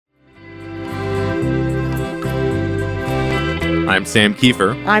I'm Sam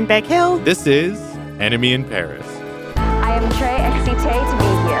Kiefer. I'm Beck Hill. This is Enemy in Paris. I am très excitée to be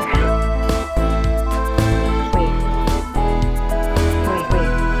here. Wait.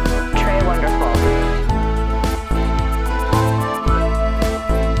 Très wonderful.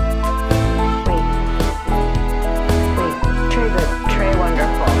 Wait. Très good. Très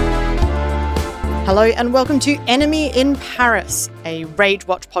wonderful. Hello and welcome to Enemy in Paris, a Rage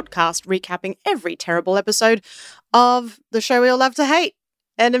Watch podcast recapping every terrible episode of the show we all love to hate.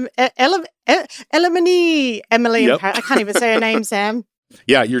 Emily in Paris. I can't even say her name, Sam.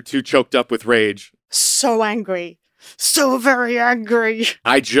 Yeah, you're too choked up with rage. So angry. So very angry.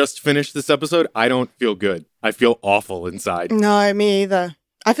 I just finished this episode. I don't feel good. I feel awful inside. No, me either.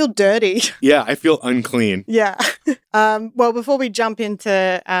 I feel dirty. Yeah, I feel unclean. Yeah. Well, before we jump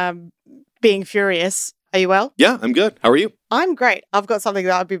into being furious, are you well? Yeah, I'm good. How are you? I'm great. I've got something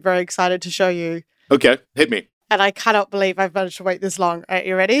that I'd be very excited to show you. Okay, hit me. And I cannot believe I've managed to wait this long. Are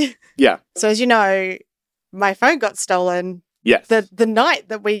you ready? Yeah. So as you know, my phone got stolen Yes. the night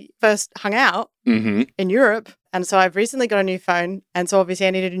that we first hung out Mm-hmm. in Europe. And so I've recently got a new phone. And so obviously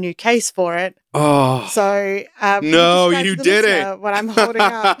I needed a new case for it. Oh. So No, describe you to the didn't. listener what I'm holding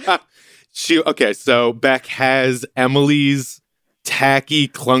up. Okay, so Beck has Emily's tacky,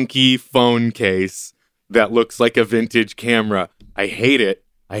 clunky phone case that looks like a vintage camera. I hate it.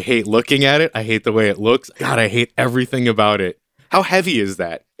 I hate looking at it. I hate the way it looks. God, I hate everything about it. How heavy is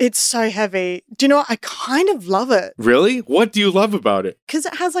that? It's so heavy. Do you know what? I kind of love it. Really? What do you love about it? Because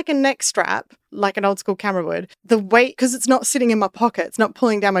it has like a neck strap, like an old school camera would. The weight, because it's not sitting in my pocket. It's not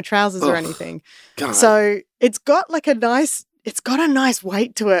pulling down my trousers or anything. God. So it's got like a nice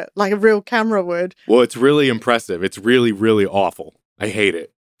weight to it, like a real camera would. Well, it's really impressive. It's really, really awful. I hate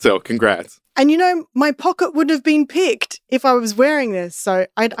it. So congrats. And you know, my pocket would have been picked if I was wearing this. So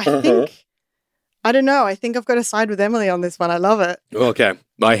I think, I don't know. I think I've got to side with Emily on this one. I love it. Okay.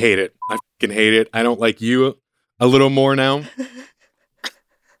 I hate it. I fucking hate it. I don't like you a little more now.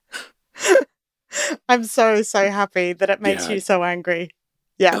 I'm so happy that it makes you so angry.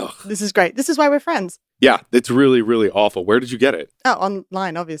 Yeah, Ugh. This is great. This is why we're friends. Yeah, it's really, really awful. Where did you get it? Oh,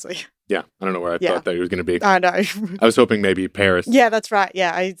 online, obviously. Yeah, I don't know where I thought that it was going to be. I know. I was hoping maybe Paris. Yeah, that's right.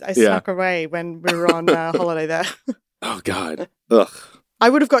 Yeah, I snuck away when we were on holiday there. Oh, God. Ugh. I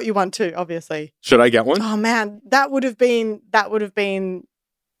would have got you one too, obviously. Should I get one? Oh man, that would have been.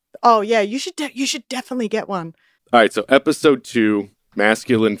 Oh yeah, you should definitely get one. All right, so episode 2,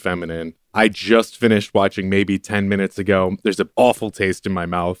 masculine, feminine. I just finished watching maybe 10 minutes ago. There's an awful taste in my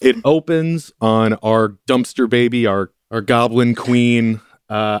mouth. It opens on our dumpster baby, our goblin queen,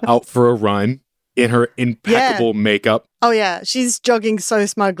 out for a run in her impeccable makeup. Oh yeah, she's jogging so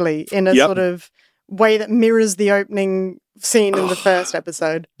smugly in a sort of way that mirrors the opening scene in the first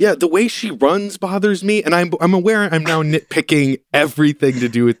episode. Yeah, the way she runs bothers me, and I'm aware I'm now nitpicking everything to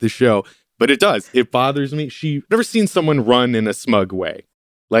do with the show, but it does. It bothers me. I've never seen someone run in a smug way.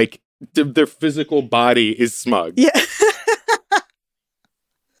 Like, their physical body is smug. Yeah.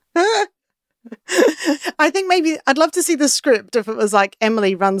 I think maybe I'd love to see the script if it was like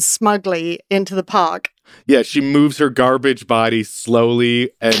Emily runs smugly into the park. Yeah, she moves her garbage body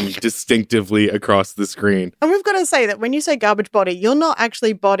slowly and distinctively across the screen. And we've got to say that when you say garbage body, you're not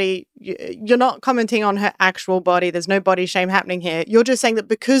actually you're not commenting on her actual body. There's no body shame happening here. You're just saying that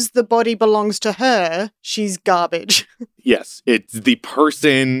because the body belongs to her, she's garbage. Yes, it's the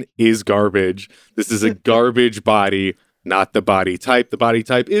person is garbage. This is a garbage body, not the body type. The body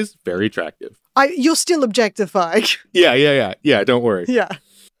type is very attractive. You're still objectifying. Yeah, don't worry. Yeah.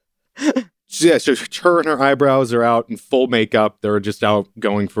 Yeah, so her and her eyebrows are out in full makeup. They're just out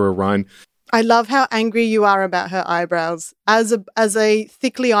going for a run. I love how angry you are about her eyebrows. As a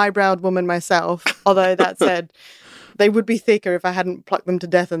thickly eyebrowed woman myself, although that said, they would be thicker if I hadn't plucked them to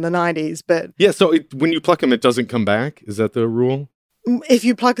death in the 90s. But yeah, so when you pluck them, it doesn't come back? Is that the rule? If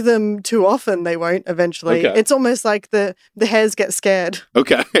you pluck them too often, they won't eventually. Okay. It's almost like the hairs get scared.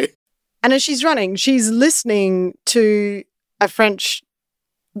 Okay. And as she's running, she's listening to a French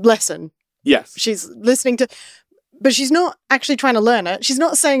lesson. Yes. She's listening to, but she's not actually trying to learn it. She's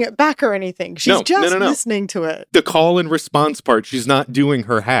not saying it back or anything. She's just listening to it. The call and response part, she's not doing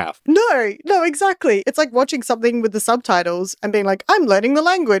her half. No, exactly. It's like watching something with the subtitles and being like, I'm learning the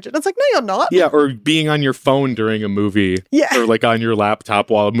language. And it's like, no, you're not. Yeah, or being on your phone during a movie. Yeah. Or like on your laptop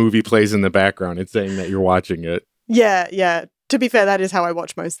while a movie plays in the background. It's saying that you're watching it. Yeah. To be fair, that is how I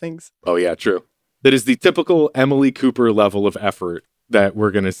watch most things. Oh, yeah, true. That is the typical Emily Cooper level of effort that we're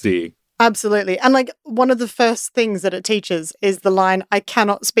going to see. Absolutely. And like one of the first things that it teaches is the line, I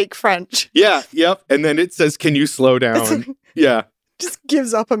cannot speak French. Yeah, yep. And then it says, can you slow down? Yeah. Just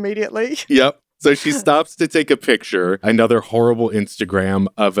gives up immediately. Yep. So she stops to take a picture, another horrible Instagram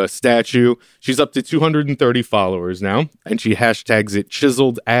of a statue. She's up to 230 followers now, and she hashtags it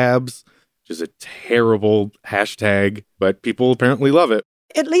chiseled abs, which is a terrible hashtag, but people apparently love it.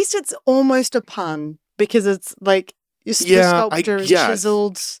 At least it's almost a pun because it's like the sculpture is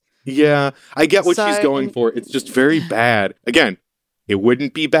chiseled. Yeah, I get what she's going for. It's just very bad. Again, it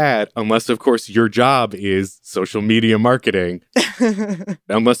wouldn't be bad unless, of course, your job is social media marketing.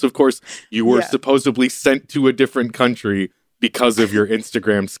 Unless, of course, you were supposedly sent to a different country because of your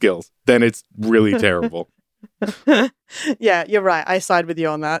Instagram skills. Then it's really terrible. Yeah, you're right. I side with you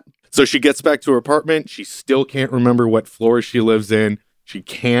on that. So she gets back to her apartment. She still can't remember what floor she lives in. She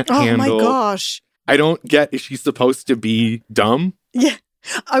can't handle... Oh my gosh. I don't get, is she supposed to be dumb? Yeah.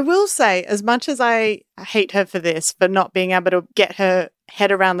 I will say, as much as I hate her for this, for not being able to get her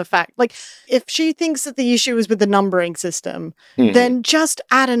head around the fact, like, if she thinks that the issue is with the numbering system, then just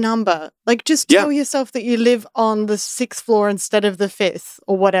add a number. Like, just tell yourself that you live on the 6th floor instead of the 5th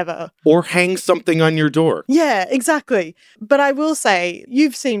or whatever. Or hang something on your door. Yeah, exactly. But I will say,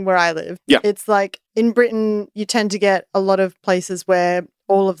 you've seen where I live. Yeah. It's like, in Britain, you tend to get a lot of places where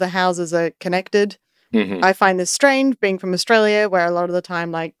all of the houses are connected. I find this strange being from Australia, where a lot of the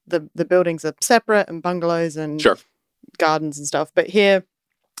time, like, the buildings are separate and bungalows and gardens and stuff. But here,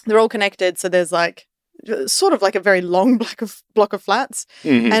 they're all connected. So there's like sort of like a very long block of flats.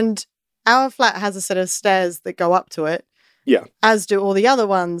 And our flat has a set of stairs that go up to it. Yeah. As do all the other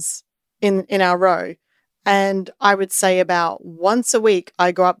ones in our row. And I would say about once a week,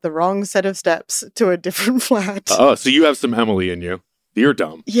 I go up the wrong set of steps to a different flat. Oh, so you have some Emily in you. You're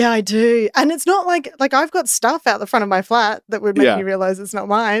dumb. Yeah, I do. And it's not like I've got stuff out the front of my flat that would make me realize it's not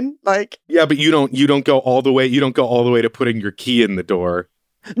mine. Like, yeah, but you don't go all the way. You don't go all the way to putting your key in the door.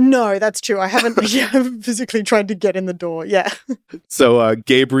 No, that's true. I haven't physically tried to get in the door. Yeah. So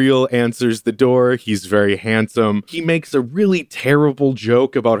Gabriel answers the door. He's very handsome. He makes a really terrible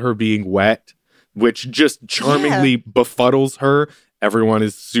joke about her being wet, which just charmingly befuddles her. Everyone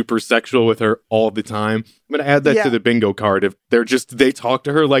is super sexual with her all the time. I'm going to add that to the bingo card. If they talk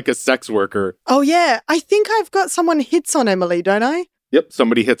to her like a sex worker. Oh, yeah. I think I've got someone hits on Emily, don't I? Yep.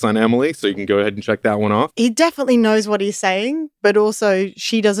 Somebody hits on Emily. So you can go ahead and check that one off. He definitely knows what he's saying, but also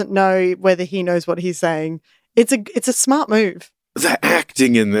she doesn't know whether he knows what he's saying. It's a smart move. The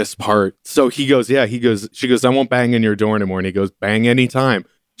acting in this part. So she goes, I won't bang in your door anymore. And he goes, bang anytime.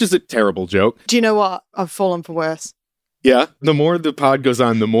 Just a terrible joke. Do you know what? I've fallen for worse. Yeah, the more the pod goes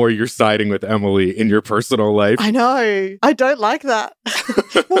on, the more you're siding with Emily in your personal life. I know. I don't like that.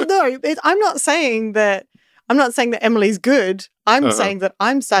 Well, no, I'm not saying that Emily's good. I'm saying that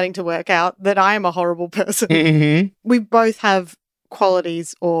I'm starting to work out that I am a horrible person. We both have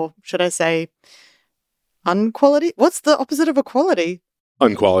qualities, or should I say unquality? What's the opposite of equality?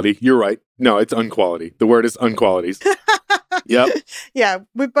 Unquality. You're right. No, it's unquality. The word is unqualities. Yep. Yeah,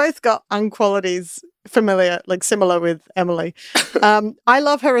 we've both got unqualities similar with Emily. I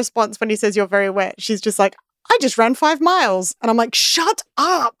love her response when he says you're very wet. She's just like, I just ran 5 miles. And I'm like, shut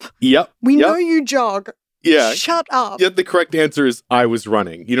up. Yep. We know you jog. Yeah. Shut up. Yeah, the correct answer is I was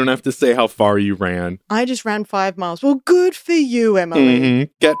running. You don't have to say how far you ran. I just ran 5 miles. Well, good for you,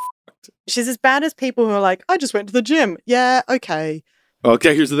 Emily. Get f***ed. She's as bad as people who are like, I just went to the gym. Yeah, okay.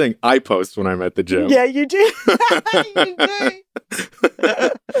 Okay, here's the thing. I post when I'm at the gym. Yeah, you do. You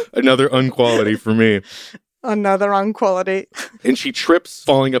do. Another unquality for me. Another unquality. And she trips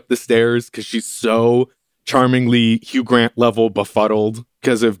falling up the stairs because she's so charmingly Hugh Grant level befuddled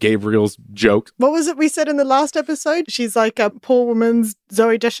because of Gabriel's joke. What was it we said in the last episode? She's like a poor woman's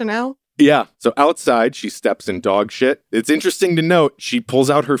Zooey Deschanel. Yeah. So outside, she steps in dog shit. It's interesting to note, she pulls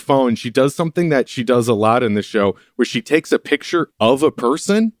out her phone. She does something that she does a lot in the show, where she takes a picture of a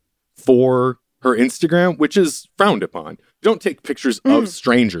person for her Instagram, which is frowned upon. You don't take pictures of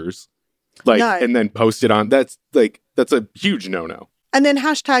strangers, and then post it on. That's a huge no-no. And then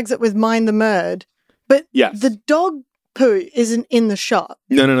hashtags it with Mind the Murd. But the dog poo isn't in the shot.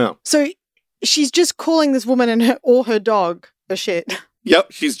 No. So she's just calling this woman and her dog a shit.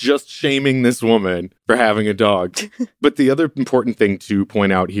 Yep, she's just shaming this woman for having a dog. But the other important thing to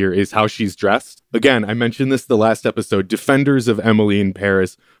point out here is how she's dressed. Again, I mentioned this the last episode. Defenders of Emily in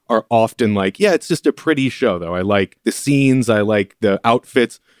Paris are often like, yeah, it's just a pretty show, though. I like the scenes. I like the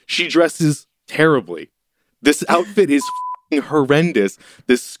outfits. She dresses terribly. This outfit is horrendous.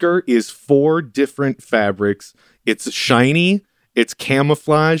 This skirt is 4 different fabrics. It's shiny, it's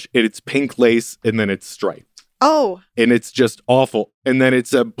camouflage, it's pink lace, and then it's striped. Oh. And it's just awful. And then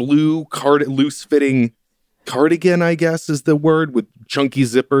it's a blue loose-fitting cardigan, I guess is the word, with chunky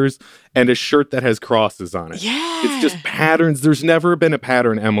zippers and a shirt that has crosses on it. Yeah. It's just patterns. There's never been a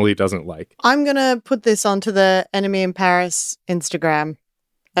pattern Emily doesn't like. I'm going to put this onto the Enemy in Paris Instagram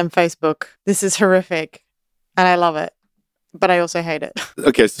and Facebook. This is horrific. And I love it. But I also hate it.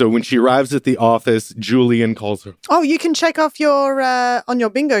 Okay, so when she arrives at the office, Julian calls her. Oh, you can check off your on your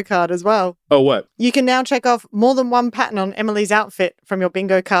bingo card as well. Oh, what? You can now check off more than one pattern on Emily's outfit from your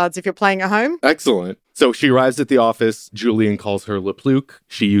bingo cards if you're playing at home. Excellent. So she arrives at the office. Julian calls her Le Pluc.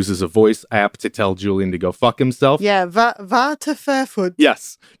 She uses a voice app to tell Julian to go fuck himself. Yeah, va te faire foutre.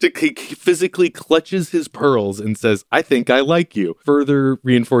 Yes. He physically clutches his pearls and says, I think I like you. Further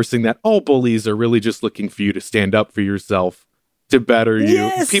reinforcing that all bullies are really just looking for you to stand up for yourself, to better you.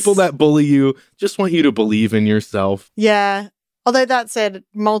 Yes. People that bully you just want you to believe in yourself. Yeah. Although that said,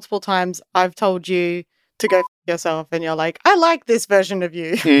 multiple times I've told you to go f yourself and you're like, I like this version of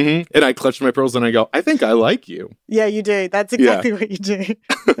you. Mm-hmm. And I clutch my pearls and I go, I think I like you. Yeah, you do. That's exactly what you do.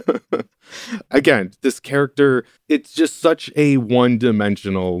 Again, this character, it's just such a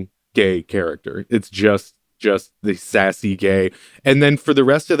one-dimensional gay character. It's just the sassy gay. And then for the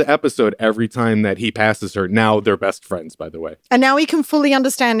rest of the episode, every time that he passes her, now they're best friends, by the way. And now he can fully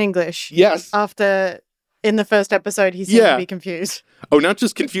understand English. Yes. After, in the first episode, he seemed to be confused. Oh, not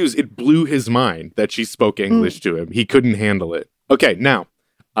just confused. It blew his mind that she spoke English to him. He couldn't handle it. Okay, now,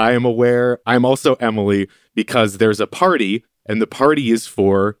 I am aware, I'm also Emily, because there's a party, and the party is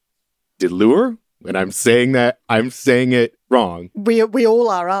for Delure. When I'm saying that, I'm saying it wrong. We all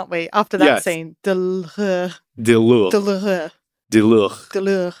are, aren't we? After that scene. Delure.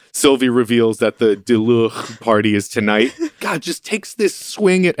 Sylvie reveals that the Delure party is tonight. God, just takes this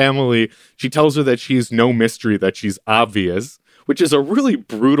swing at Emily. She tells her that she's no mystery, that she's obvious, which is a really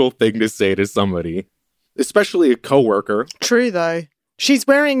brutal thing to say to somebody, especially a coworker. True, though. She's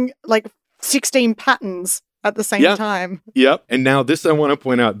wearing like 16 patterns at the same time. Yep. And now this I want to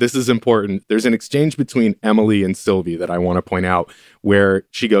point out, this is important. There's an exchange between Emily and Sylvie that I want to point out where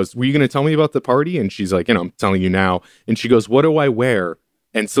she goes, were you going to tell me about the party? And she's like, I'm telling you now. And she goes, what do I wear?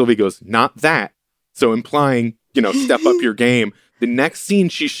 And Sylvie goes, not that. So implying, step up your game. The next scene,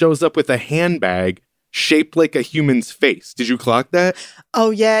 she shows up with a handbag shaped like a human's face. Did you clock that?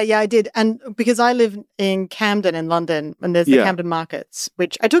 Oh, yeah, I did. And because I live in Camden in London, and there's the Camden markets,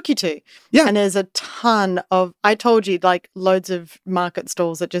 which I took you to. Yeah. And there's a ton of, I told you, like loads of market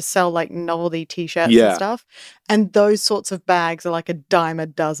stalls that just sell like novelty t-shirts and stuff. And those sorts of bags are like a dime a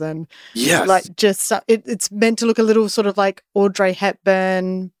dozen. Yes. Like just, it's meant to look a little sort of like Audrey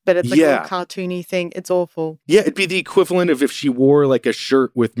Hepburn, but it's like a little cartoony thing. It's awful. Yeah, it'd be the equivalent of if she wore like a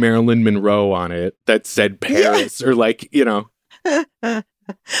shirt with Marilyn Monroe on it that said Paris or like,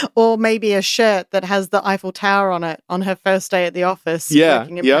 Or maybe a shirt that has the Eiffel Tower on it on her first day at the office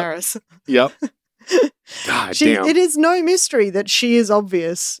working in Paris. Yep. God damn. It is no mystery that she is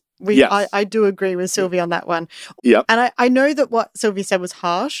obvious. I do agree with Sylvie on that one. Yep. And I know that what Sylvie said was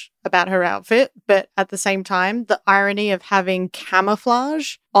harsh about her outfit, but at the same time, the irony of having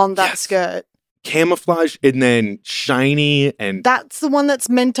camouflage on that skirt. Camouflage and then shiny and... That's the one that's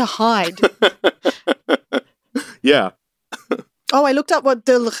meant to hide. Yeah. Oh, I looked up what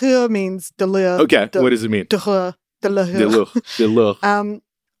delure means. Delure. Okay, what does it mean? Delure. Delure.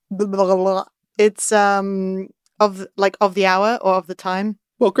 It's of the hour or of the time.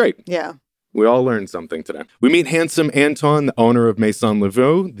 Well, great. Yeah. We all learned something today. We meet handsome Anton, the owner of Maison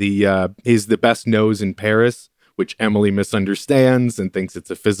Laveau. He's the best nose in Paris, which Emily misunderstands and thinks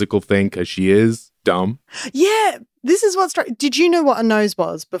it's a physical thing because she is dumb. Yeah, this is what's... Did you know what a nose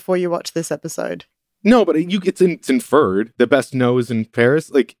was before you watched this episode? No, but it's inferred. The best nose in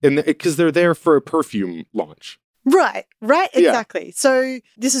Paris, because they're there for a perfume launch. Right, exactly. Yeah. So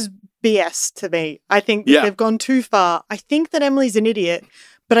this is BS to me. I think they've gone too far. I think that Emily's an idiot,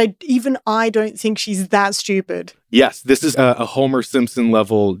 but I don't think she's that stupid. Yes, this is a Homer Simpson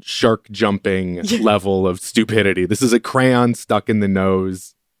level shark jumping level of stupidity. This is a crayon stuck in the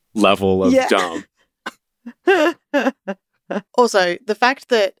nose level of dumb. Also, the fact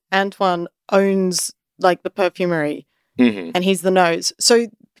that Antoine owns like the perfumery and he's the nose. So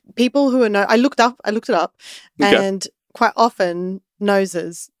people who are I looked it up, and quite often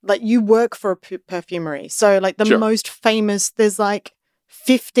noses, like you work for a perfumery. So like the most famous, there's like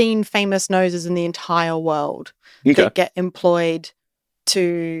 15 famous noses in the entire world that get employed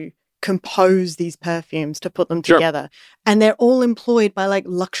to compose these perfumes, to put them together. And they're all employed by like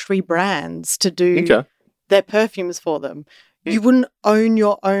luxury brands to do their perfumes for them. you wouldn't own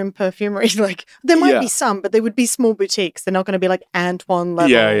your own perfumery. Like, there might Yeah. be some, but they would be small boutiques. They're not going to be like Antoine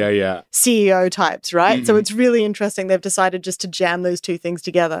level Yeah. CEO types, right? So Mhm. it's really interesting. They've decided just to jam those two things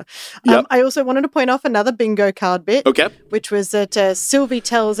together. Yep. I also wanted to point off another bingo card bit, Okay. which was that Sylvie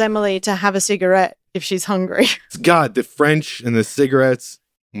tells Emily to have a cigarette if she's hungry. God, the French and the cigarettes.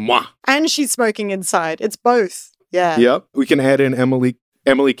 Mwah. And she's smoking inside. It's both. Yeah. Yep. We can add in Emily.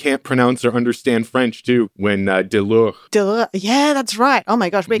 Emily can't pronounce or understand French too when Delure. Yeah, that's right. Oh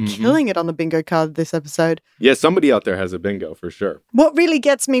my gosh, we're Mhm. killing it on the bingo card this episode. Yeah, somebody out there has a bingo for sure. What really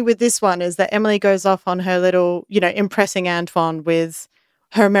gets me with this one is that Emily goes off on her little, impressing Antoine with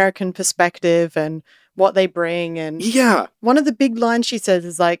her American perspective and what they bring. And Yeah. one of the big lines she says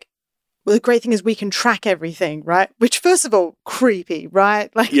is like, well, the great thing is we can track everything, right? Which, first of all, creepy, right?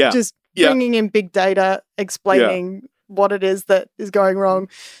 Like, Yeah. just Yeah. bringing in big data, explaining what it is that is going wrong.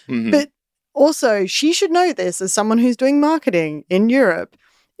 Mhm. But also, she should know this as someone who's doing marketing in Europe,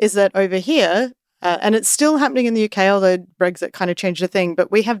 is that over here, and it's still happening in the UK, although Brexit kind of changed the thing,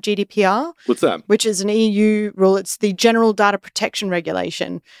 but we have GDPR, What's that? which is an EU rule. It's the General Data Protection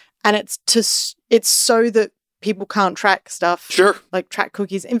Regulation. And it's so that people can't track stuff. Sure. Like track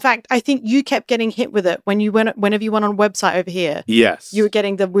cookies. In fact, I think you kept getting hit with it whenever you went on a website over here. Yes. You were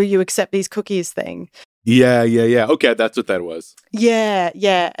getting the will you accept these cookies thing. Yeah. Okay, that's what that was.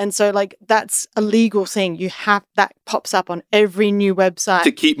 Yeah. And so like that's a legal thing. That pops up on every new website.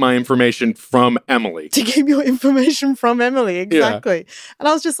 To keep my information from Emily. To keep your information from Emily. Exactly. And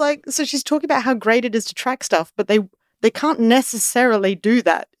I was just like, so she's talking about how great it is to track stuff, but they can't necessarily do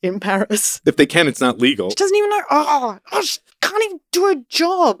that in Paris. If they can, it's not legal. She doesn't even know. She can't even do a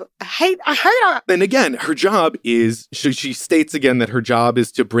job. I hate her. And again, her job is, she states again that her job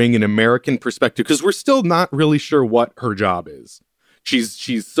is to bring an American perspective, because we're still not really sure what her job is.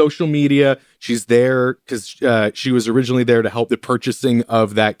 She's social media. She's there because she was originally there to help the purchasing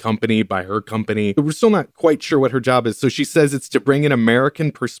of that company by her company. But we're still not quite sure what her job is. So she says it's to bring an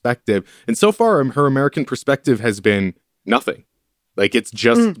American perspective. And so far, her American perspective has been nothing. Like, it's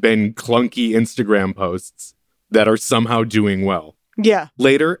just been clunky Instagram posts that are somehow doing well. Yeah.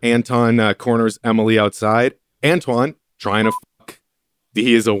 Later, Anton corners Emily outside. Antoine, trying to fuck.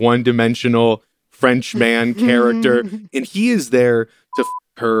 He is a one-dimensional French man character, and he is there to fuck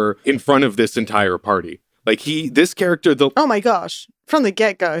her in front of this entire party. Like, this character, Oh my gosh. From the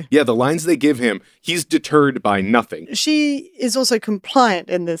get-go. Yeah, the lines they give him, he's deterred by nothing. She is also compliant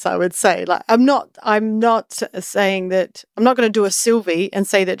in this, I would say. Like, I'm not saying that, I'm not going to do a Sylvie and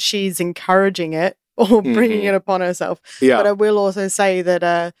say that she's encouraging it or bringing it upon herself. Yeah. But I will also say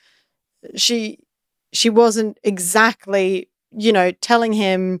that she wasn't exactly, telling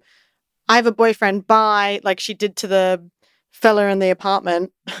him, I have a boyfriend, bye, like she did to the fella in the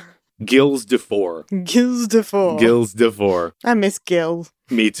apartment. Gilles de Four. Gilles de Four. Gilles de Four. I miss Gil.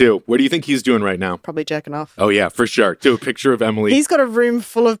 Me too. What do you think he's doing right now? Probably jerking off. Oh, yeah, for sure. To a picture of Emily. He's got a room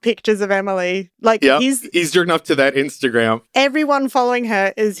full of pictures of Emily. Like, yeah, he's jerking off to that Instagram. Everyone following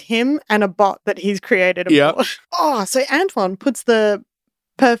her is him and a bot that he's created. Yeah. Oh, so Antoine puts the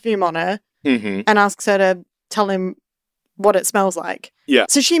perfume on her and asks her to tell him what it smells like. Yeah.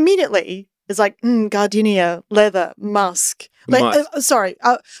 So she immediately is like, gardenia, leather, musk. Like, sorry.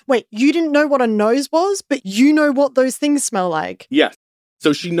 Wait, you didn't know what a nose was, but you know what those things smell like. Yes.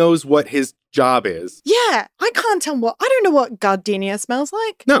 So she knows what his job is. Yeah. I can't tell I don't know what gardenia smells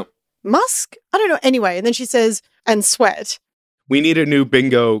like. No. Musk? I don't know. Anyway, and then she says, and sweat. We need a new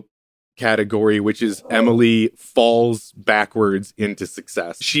bingo category, which is Emily falls backwards into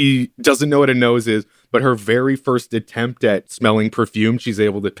success. She doesn't know what a nose is, but her very first attempt at smelling perfume, she's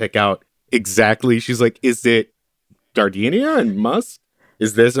able to pick out exactly. She's like, is it gardenia and musk?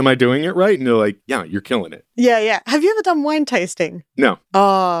 Am I doing it right? And they're like, yeah, you're killing it. Yeah. Have you ever done wine tasting? No.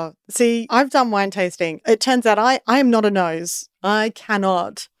 Oh, see, I've done wine tasting. It turns out I am not a nose. I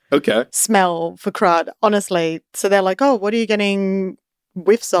cannot smell for crud, honestly. So they're like, oh, what are you getting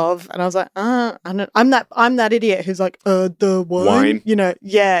whiffs of? And I was like, I'm that idiot who's like, the wine.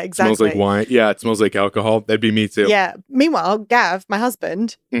 Yeah, exactly. Smells like wine. Yeah, it smells like alcohol. That'd be me too. Yeah. Meanwhile, Gav, my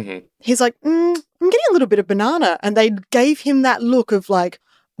husband, he's like, I'm getting a little bit of banana. And they gave him that look of like,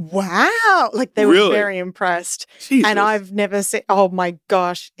 wow. Like they were very impressed. Jesus. And I've never seen, oh my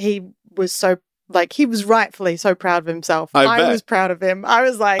gosh, he was so, like, he was rightfully so proud of himself. I was proud of him. I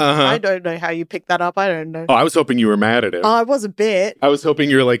was like, I don't know how you picked that up. I don't know. Oh, I was hoping you were mad at him. I was a bit. I was hoping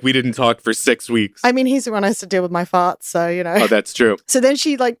you were like, we didn't talk for 6 weeks. I mean, he's the one who has to deal with my farts, so, Oh, that's true. So then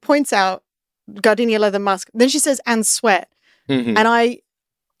she like points out gardenia leather musk. Then she says, and sweat. And I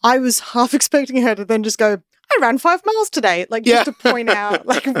was half expecting her to then just go, I ran 5 miles today. Like, Yeah. just to point out,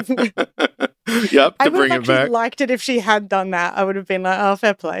 like, Yep, I to would bring have it back. actually liked it if she had done that. I would have been like, oh,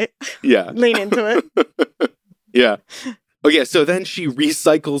 fair play. Yeah. Lean into it. Yeah. Okay, so then she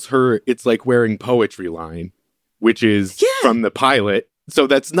recycles her "it's like wearing poetry" line, which is Yeah. from the pilot. So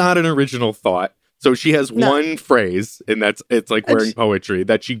that's not an original thought. So she has No. one phrase, and that's "it's like And wearing poetry"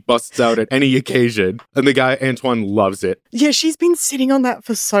 that she busts out at any occasion. And the guy, Antoine, loves it. Yeah, she's been sitting on that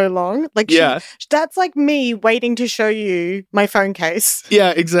for so long. Like, Yeah. that's like me waiting to show you my phone case. Yeah,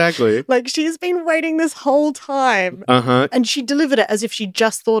 exactly. Like, she's been waiting this whole time. Uh-huh. And she delivered it as if she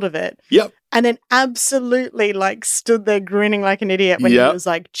just thought of it. Yep. And then absolutely, like, stood there grinning like an idiot when he Yep. was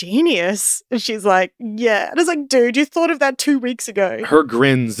like, genius. And she's like, yeah. And I was like, dude, you thought of that 2 weeks ago. Her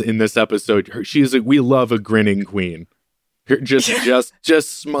grins in this episode, she's like, we love a grinning queen.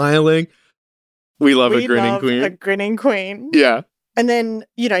 Just smiling. We love a grinning queen. A grinning queen. Yeah. And then,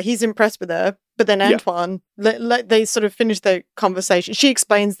 he's impressed with her. But then Yeah. Antoine, they sort of finish the conversation. She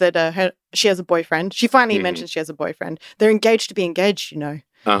explains that she has a boyfriend. She finally mentions she has a boyfriend. They're engaged to be engaged,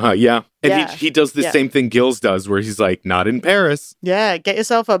 Uh-huh, yeah. And Yeah. he does the Yeah. same thing Gills does, where he's like, not in Paris. Yeah, get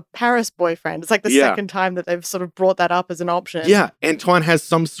yourself a Paris boyfriend. It's like the Yeah. second time that they've sort of brought that up as an option. Yeah, Antoine has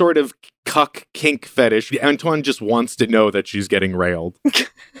some sort of cuck kink fetish. Antoine just wants to know that she's getting railed. It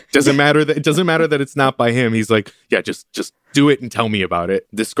doesn't matter that it's not by him. He's like, yeah, just do it and tell me about it.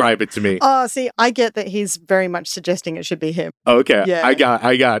 Describe it to me. Oh, see, I get that he's very much suggesting it should be him. Okay. Yeah.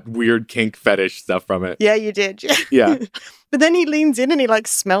 I got weird kink fetish stuff from it. Yeah, you did. Yeah. But then he leans in and he like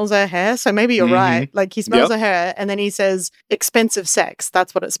smells her hair. So maybe you're right. Like he smells Yep. her hair and then he says expensive sex.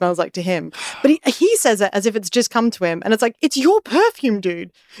 That's what it smells like to him. But he says it as if it's just come to him. And it's like, it's your perfume,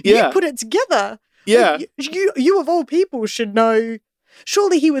 dude. Yeah. You put it together. Yeah. Like, you of all people should know.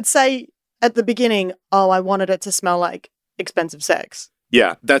 Surely he would say at the beginning, oh, I wanted it to smell like expensive sex.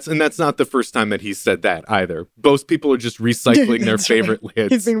 Yeah, that's not the first time that he's said that either. Most people are just recycling their That's right. favorite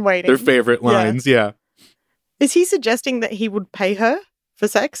hits. He's been waiting. Their favorite lines, yeah. Is he suggesting that he would pay her for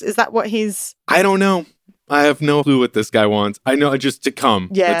sex? Is that what he's... I don't know. I have no clue what this guy wants. I know just to come.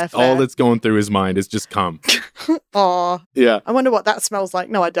 Yeah, That's fair. all that's going through his mind is just come. Aw, Yeah, I wonder what that smells like.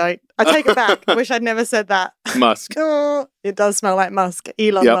 No, I don't. I take it back. I wish I'd never said that. Musk. Oh, it does smell like Musk.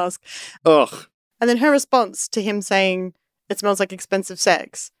 Elon Yep. Musk. Ugh. And then her response to him saying it smells like expensive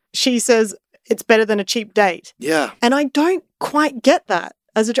sex, she says it's better than a cheap date. Yeah. And I don't quite get that.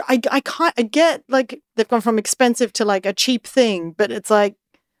 I get like they've gone from expensive to like a cheap thing, but it's like,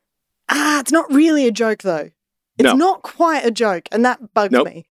 it's not really a joke though. It's No. not quite a joke. And that bugs Nope.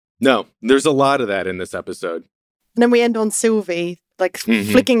 me. No, there's a lot of that in this episode. And then we end on Sylvie, like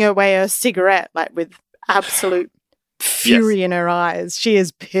flicking away her cigarette, like with absolute fury in her eyes. She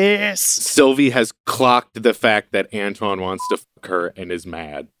is pissed. Sylvie has clocked the fact that Antoine wants to fuck her and is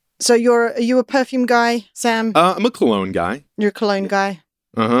mad. So are you a perfume guy, Sam? I'm a cologne guy. You're a cologne guy?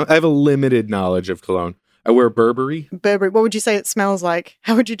 Uh-huh. I have a limited knowledge of cologne. I wear Burberry. Burberry. What would you say it smells like?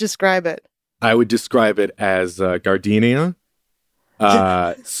 How would you describe it? I would describe it as gardenia,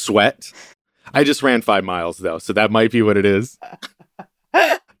 sweat. I just ran 5 miles, though, so that might be what it is.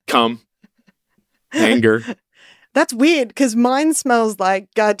 Cum. Anger. That's weird because mine smells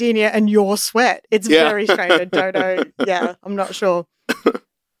like gardenia and your sweat. It's Yeah. very strange. I don't know. Yeah, I'm not sure.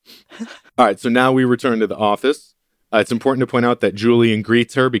 All right, so now we return to the office. It's important to point out that Julian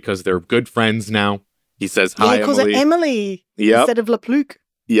greets her because they're good friends now. He says, hi, he calls Emily. her Emily Yep. instead of La Pluque.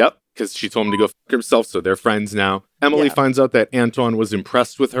 Yep, because she told him to go fuck himself, so they're friends now. Emily Yeah. finds out that Antoine was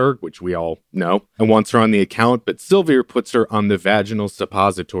impressed with her, which we all know, and wants her on the account, but Sylvie puts her on the vaginal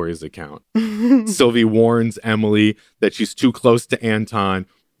suppositories account. Sylvie warns Emily that she's too close to Anton,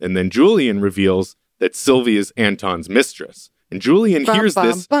 and then Julian reveals that Sylvie is Anton's mistress. And Julian hears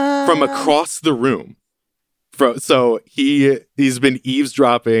this from across the room. So he's been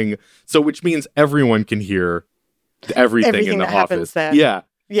eavesdropping, so which means everyone can hear everything in the that happens office. there. Yeah.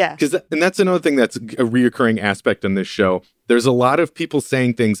 Yeah. And that's another thing that's a reoccurring aspect on this show. There's a lot of people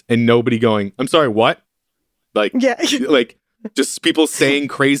saying things and nobody going, I'm sorry, what? Like, Yeah. like just people saying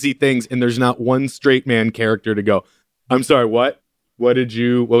crazy things and there's not one straight man character to go, I'm sorry, what? What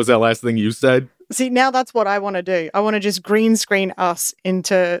was that last thing you said? See, now that's what I want to do. I want to just green screen us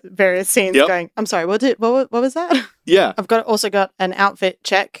into various scenes Yep. going, I'm sorry, what was that? Yeah. I've also got an outfit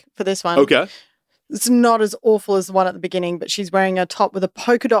check for this one. Okay. It's not as awful as the one at the beginning, but she's wearing a top with a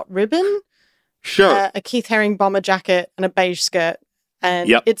polka dot ribbon, Sure. a Keith Haring bomber jacket, and a beige skirt. And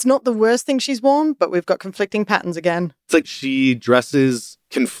Yep. it's not the worst thing she's worn, but we've got conflicting patterns again. It's like she dresses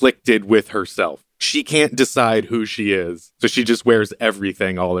conflicted with herself. She can't decide who she is. So she just wears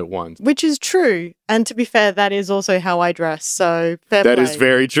everything all at once. Which is true. And to be fair, that is also how I dress. So fair play. That is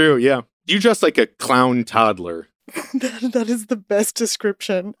very true. Yeah. You dress like a clown toddler. That is the best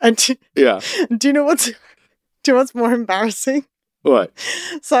description. And Yeah. do you know what's more embarrassing? What?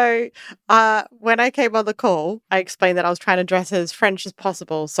 So when I came on the call, I explained that I was trying to dress as French as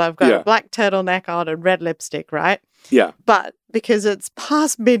possible. So I've got a black turtleneck on and red lipstick, right? Yeah. But because it's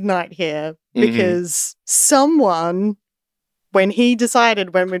past midnight here, because someone, when he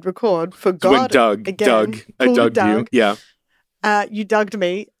decided when we'd record, forgot When Doug, I pulled dugged you. Yeah. You dugged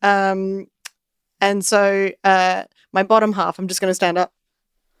me. And so my bottom half, I'm just going to stand up.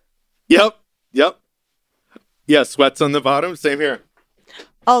 Yep. Yeah, sweats on the bottom. Same here.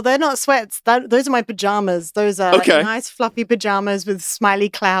 Oh, they're not sweats. Those are my pajamas. Those are nice fluffy pajamas with smiley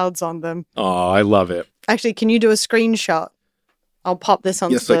clouds on them. Oh, I love it. Actually, can you do a screenshot? I'll pop this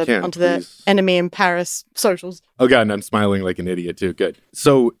onto the Enemy in Paris socials. Oh, God, and I'm smiling like an idiot, too. Good.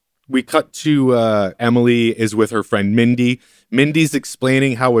 So we cut to Emily is with her friend Mindy. Mindy's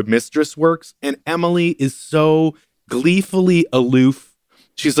explaining how a mistress works, and Emily is so gleefully aloof.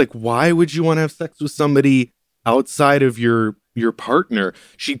 She's like, why would you want to have sex with somebody outside of your partner?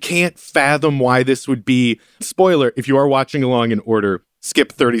 She can't fathom why this would be. Spoiler, if you are watching along in order,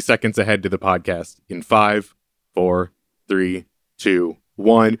 skip 30 seconds ahead to the podcast. In 5, 4, 3, 2,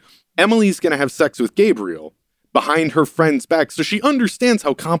 1. Emily's going to have sex with Gabriel behind her friend's back, so she understands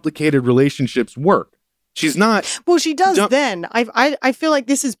how complicated relationships work. She's not... Well, she does then. I feel like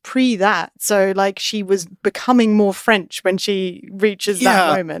this is pre that. So, like, she was becoming more French when she reaches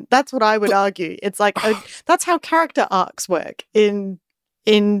that moment. That's what I would argue. It's like, that's how character arcs work in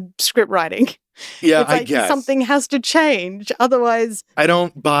script writing. Yeah, it's like I guess. Something has to change. Otherwise... I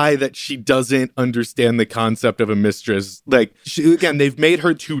don't buy that she doesn't understand the concept of a mistress. Like, again, they've made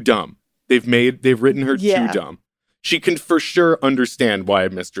her too dumb. They've written her too dumb. She can for sure understand why a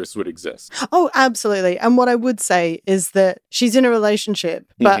mistress would exist. Oh, absolutely. And what I would say is that she's in a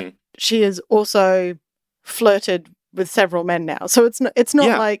relationship, but she has also flirted with several men now. So it's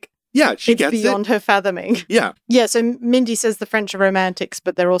not like she it's gets beyond her fathoming. Yeah. Yeah, so Mindy says the French are romantics,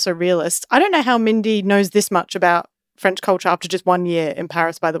 but they're also realists. I don't know how Mindy knows this much about French culture after just 1 year in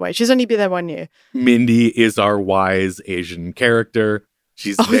Paris, by the way. She's only been there 1 year. Mindy is our wise Asian character.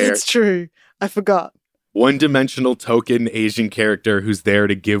 She's there. Oh, that's true. I forgot. One-dimensional token Asian character who's there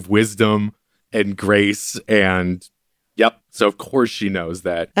to give wisdom and grace and so of course she knows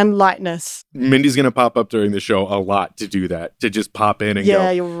that. And lightness. Mindy's going to pop up during the show a lot to do that, to just pop in and go.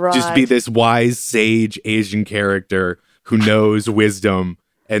 Yeah, you're right. Just be this wise, sage Asian character who knows wisdom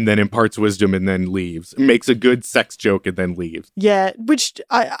and then imparts wisdom and then leaves. Makes a good sex joke and then leaves. Yeah, which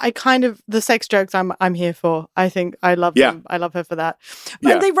I kind of, the sex jokes I'm here for. I think I love them. I love her for that.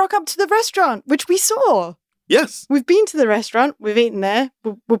 But they rock up to the restaurant, which we saw. Yes. We've been to the restaurant. We've eaten there.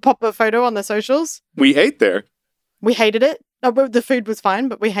 We'll pop a photo on the socials. We ate there. We hated it. The food was fine,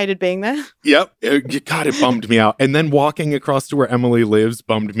 but we hated being there. Yep. God, it bummed me out. And then walking across to where Emily lives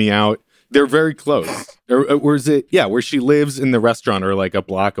bummed me out. They're very close. Or is it, where she lives in the restaurant or like a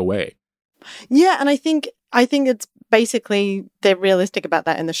block away. Yeah, and I think it's basically they're realistic about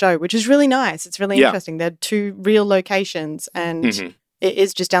that in the show, which is really nice. It's really interesting. They're two real locations and it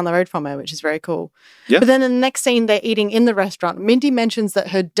is just down the road from her, which is very cool. Yeah. But then in the next scene, they're eating in the restaurant. Mindy mentions that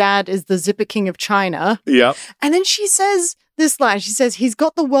her dad is the Zipper King of China. Yeah. And then she says this line. She says, he's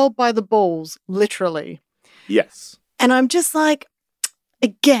got the world by the balls, literally. Yes. And I'm just like,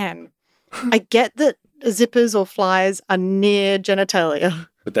 again, I get that zippers or flies are near genitalia.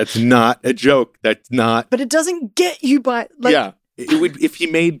 But that's not a joke. That's not. But it doesn't get you by... It would if he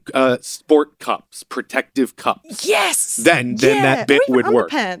made sport cups, protective cups. Yes. Then that bit would work.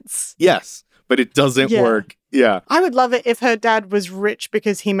 Underpants. Yes, but it doesn't work. Yeah. I would love it if her dad was rich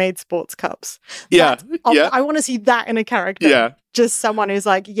because he made sports cups. Yeah. I want to see that in a character. Yeah. Just someone who's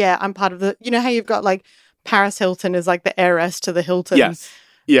like, I'm part of the. You know how you've got like Paris Hilton is like the heiress to the Hilton. Yes.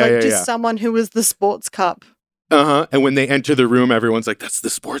 Yeah. Just someone who was the sports cup. And when they enter the room, everyone's like, "That's the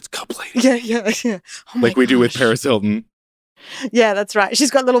sports cup lady." Yeah. Oh like we do with Paris Hilton. Yeah, that's right.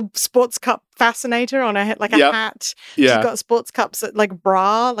 She's got a little sports cup fascinator on her head, like a hat. Yeah. She's got sports cups, like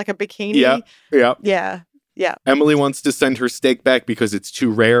bra, like a bikini. Yeah. Emily wants to send her steak back because it's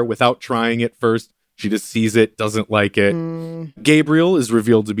too rare without trying it first. She just sees it, doesn't like it. Gabriel is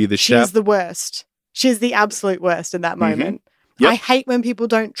revealed to be the chef. She's the worst. She's the absolute worst in that moment. Yep. I hate when people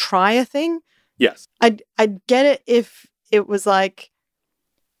don't try a thing. Yes. I'd get it if it was like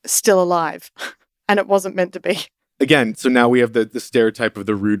still alive and it wasn't meant to be. Again, so now we have the stereotype of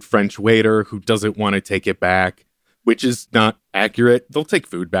the rude French waiter who doesn't want to take it back, which is not accurate. They'll take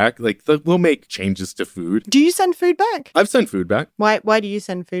food back. Like, we'll make changes to food. Do you send food back? I've sent food back. Why do you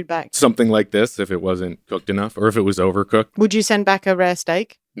send food back? Something like this, if it wasn't cooked enough or if it was overcooked. Would you send back a rare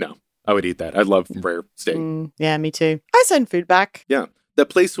steak? No. I would eat that. I love rare steak. Yeah, me too. I send food back. Yeah. The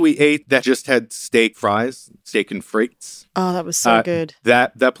place we ate that just had steak fries, steak and frites. Oh, that was so good.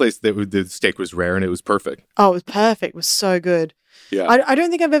 That place, the steak was rare and it was perfect. Oh, it was perfect. It was so good. Yeah. I don't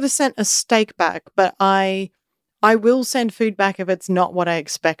think I've ever sent a steak back, but I will send food back if it's not what I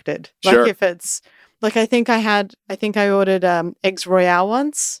expected. Sure. Like if it's like I think I ordered eggs Royale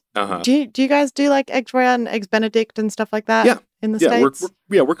once. Uh-huh. Do you guys do like eggs Royale and eggs Benedict and stuff like that? Yeah. In the States? States?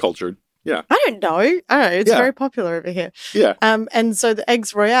 We're cultured. Yeah. I don't know. It's very popular over here. Yeah. And so the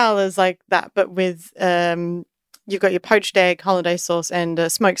eggs Royale is like that, but with you've got your poached egg, hollandaise sauce,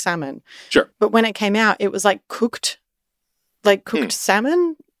 and smoked salmon. Sure. But when it came out, it was like cooked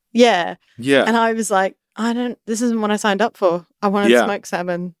salmon. Yeah. Yeah. And I was like, this isn't what I signed up for. I wanted smoked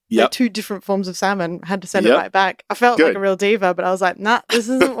salmon. Yep. Like 2 different forms of salmon. I had to send it right back. I felt like a real diva, but I was like, nah, this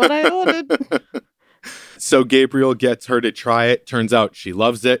isn't what I ordered. So Gabriel gets her to try it. Turns out she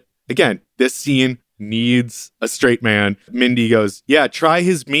loves it. Again, this scene needs a straight man. Mindy goes, yeah, try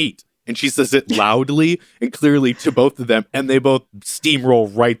his meat. And she says it loudly and clearly to both of them. And they both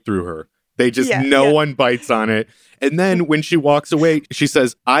steamroll right through her. They just, no one bites on it. And then when she walks away, she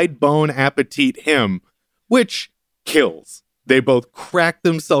says, I'd bon appetit him, which kills. They both crack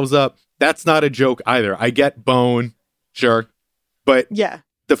themselves up. That's not a joke either. I get bone, sure. But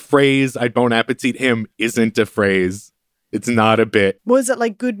the phrase, I'd bon appetit him, isn't a phrase. It's not a bit. Was it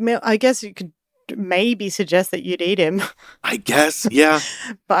like good meal? I guess you could maybe suggest that you'd eat him. I guess, yeah.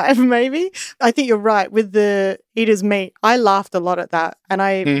 But maybe. I think you're right. With the eater's meat, I laughed a lot at that. And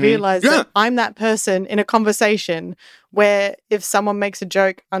I realized that I'm that person in a conversation where if someone makes a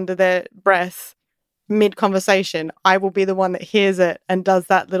joke under their breath mid-conversation, I will be the one that hears it and does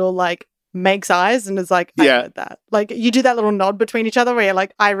that little like makes eyes and is like, I heard that. Like you do that little nod between each other where you're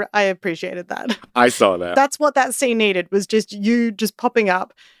like, I appreciated that. I saw that. That's what that scene needed, was just you just popping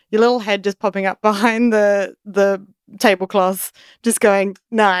up, your little head just popping up behind the tablecloth, just going,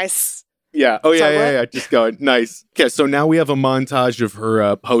 nice. Yeah. Oh, yeah. Just going, nice. Okay, so now we have a montage of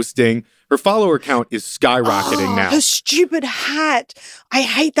her posting. Her follower count is skyrocketing now. Her stupid hat. I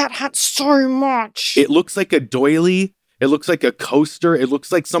hate that hat so much. It looks like a doily. It looks like a coaster. It looks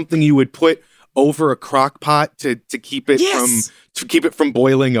like something you would put over a crock pot to keep it from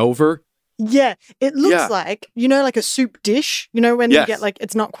boiling over. Yeah, it looks like, like a soup dish, when you get like,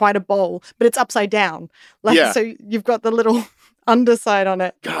 it's not quite a bowl, but it's upside down. Like, so you've got the little underside on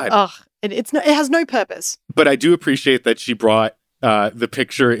it. God. Ugh, it has no purpose. But I do appreciate that she brought, the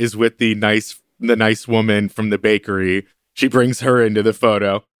picture is with the nice woman from the bakery. She brings her into the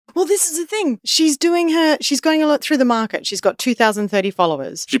photo. Well, this is the thing. She's going a lot through the market. She's got 2,030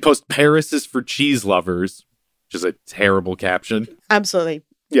 followers. She posts Paris is for cheese lovers, which is a terrible caption. Absolutely.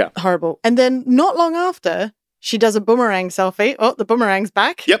 Yeah. Horrible. And then not long after, she does a boomerang selfie. Oh, the boomerang's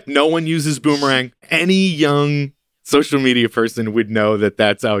back. Yep. No one uses boomerang. Any young social media person would know that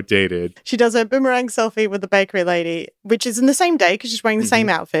that's outdated. She does a boomerang selfie with the bakery lady, which is in the same day because she's wearing the same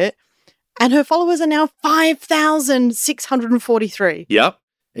outfit. And her followers are now 5,643. Yep.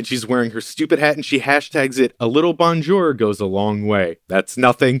 And she's wearing her stupid hat and she hashtags it, a little bonjour goes a long way. That's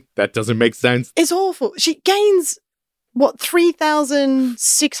nothing. That doesn't make sense. It's awful. She gains,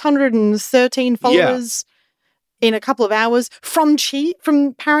 3,613 followers in a couple of hours from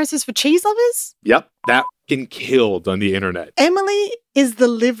Paris is for cheese lovers? Yep. That fucking killed on the internet. Emily is the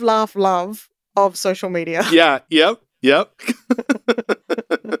live, laugh, love of social media. Yeah. Yep.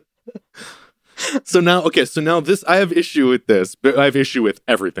 So now this, I have issue with this, but I have issue with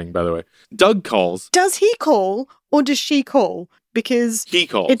everything, by the way. Doug calls. Does he call or does she call? Because he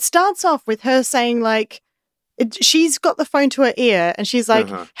calls. It starts off with her saying like, she's got the phone to her ear and she's like,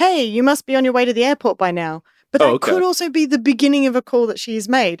 hey, you must be on your way to the airport by now. But that could also be the beginning of a call that she's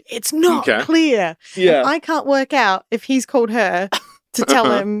made. It's not clear. Yeah. And I can't work out if he's called her to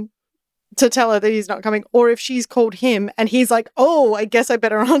tell him, to tell her that he's not coming, or if she's called him and he's like, oh, I guess I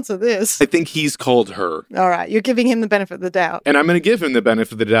better answer this. I think he's called her. All right. You're giving him the benefit of the doubt. And I'm going to give him the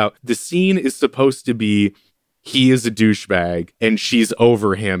benefit of the doubt. The scene is supposed to be he is a douchebag and she's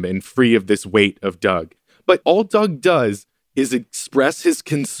over him and free of this weight of Doug. But all Doug does is express his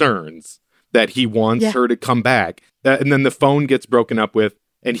concerns that he wants her to come back. And then the phone gets broken up with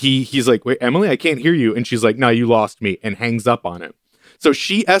and he's like, wait, Emily, I can't hear you. And she's like, no, you lost me, and hangs up on him. So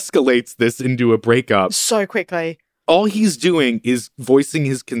she escalates this into a breakup so quickly. All he's doing is voicing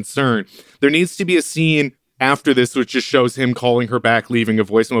his concern. There needs to be a scene after this which just shows him calling her back, leaving a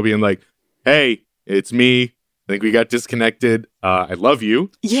voicemail being like, hey, it's me. I think we got disconnected. I love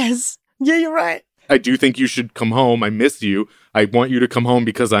you. Yes. Yeah, you're right. I do think you should come home. I miss you. I want you to come home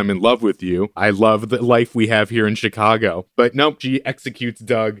because I'm in love with you. I love the life we have here in Chicago. But nope, she executes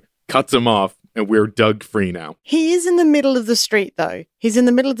Doug cuts him off, and we're Doug free now. He is in the middle of the street, though. He's in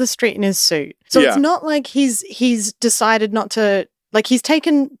the middle of the street in his suit. So it's not like he's decided not to, like, he's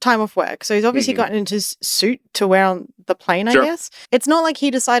taken time off work. So he's obviously gotten into his suit to wear on the plane, I guess. It's not like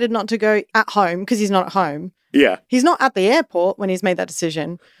he decided not to go at home because he's not at home. Yeah. He's not at the airport when he's made that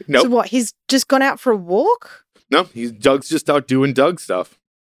decision. Nope. So what, he's just gone out for a walk? No, Doug's just out doing Doug stuff.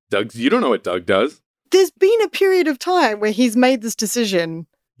 You don't know what Doug does. There's been a period of time where he's made this decision.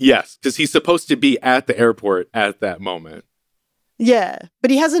 Yes, because he's supposed to be at the airport at that moment. Yeah,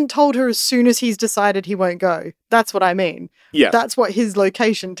 but he hasn't told her as soon as he's decided he won't go. That's what I mean. Yeah. That's what his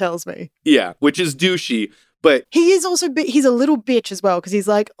location tells me. Yeah, which is douchey, but... He is also, he's a little bitch as well, because he's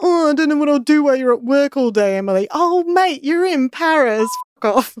like, oh, I don't know what I'll do while you're at work all day, Emily. Oh, mate, you're in Paris.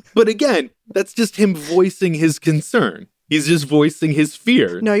 F*** off. But again, that's just him voicing his concern. He's just voicing his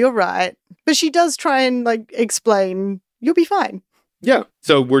fear. No, you're right. But she does try and, like, explain, you'll be fine. Yeah.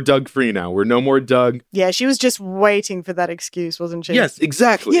 So we're Doug free now. We're no more Doug. Yeah, she was just waiting for that excuse, wasn't she? Yes,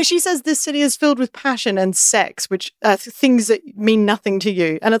 exactly. Yeah, she says this city is filled with passion and sex, which are things that mean nothing to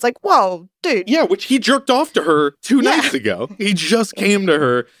you. And it's like, whoa, dude. Yeah, which he jerked off to her 2 nights ago. He just came to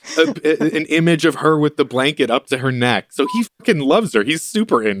her, an image of her with the blanket up to her neck. So he fucking loves her. He's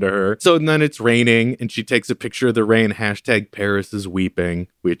super into her. So then it's raining, and she takes a picture of the rain, hashtag Paris is weeping,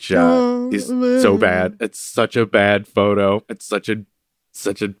 which is so bad. It's such a bad photo. It's such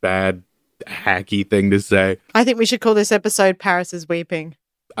a bad, hacky thing to say. I think we should call this episode Paris is Weeping.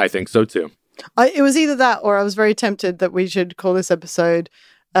 I think so too. It was either that or I was very tempted that we should call this episode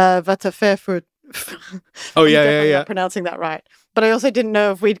Faire, Foutre. Oh, yeah. Not pronouncing that right. But I also didn't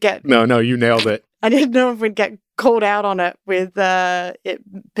know if we'd get... No, you nailed it. I didn't know if we'd get called out on it with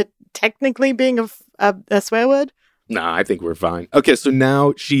it technically being a swear word. Nah, I think we're fine. Okay, so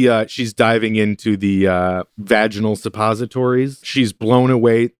now she's diving into the vaginal suppositories. She's blown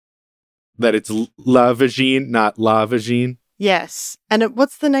away that it's la vagine, not la vagine. Yes. And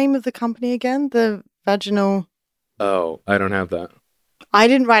what's the name of the company again? The vaginal... Oh, I don't have that. I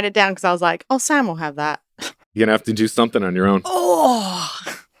didn't write it down because I was like, oh, Sam will have that. You're going to have to do something on your own. Oh!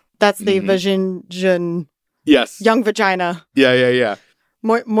 That's the vagin... Yes. Young vagina. Yeah.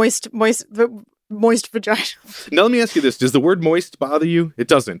 Moist vagina. Now, let me ask you this. Does the word moist bother you? It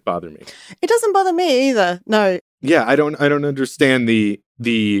doesn't bother me. It doesn't bother me either. No. Yeah, I don't understand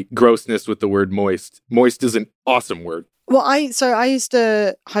the grossness with the word moist. Moist is an awesome word. Well, I used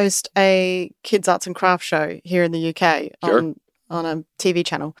to host a kids arts and crafts show here in the UK on a TV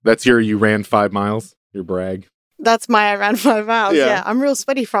channel. That's you ran 5 miles, your brag. That's I ran 5 miles. Yeah. I'm real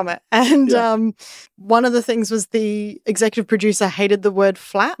sweaty from it. And one of the things was the executive producer hated the word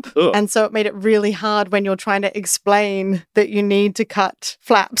flap. Ugh. And so it made it really hard when you're trying to explain that you need to cut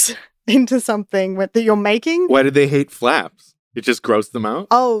flaps into something that you're making. Why did they hate flaps? It just grossed them out?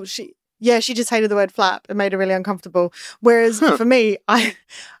 Oh, she just hated the word flap. It made her really uncomfortable. Whereas for me,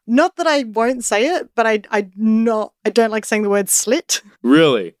 not that I won't say it, but I don't like saying the word slit.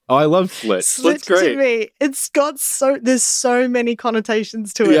 Really? Oh, I love slit. Slit's great. To me, it's got there's so many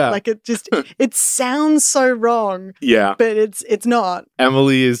connotations to it. Yeah. Like it sounds so wrong. Yeah. But it's not.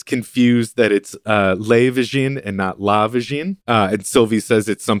 Emily is confused that it's les vagine and not la vagine. And Sylvie says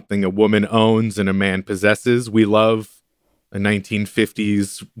it's something a woman owns and a man possesses. We love a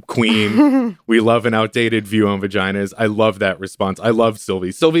 1950s queen. We love an outdated view on vaginas. I love that response. I love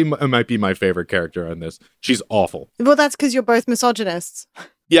Sylvie. Sylvie might be my favorite character on this. She's awful. Well, that's because you're both misogynists.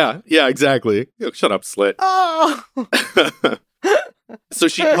 Yeah, exactly. Shut up, slit. Oh. So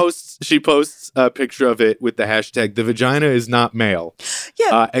she posts a picture of it with the hashtag "the vagina is not male."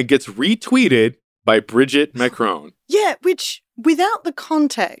 Yeah, and gets retweeted by Bridget Macron. Yeah, which without the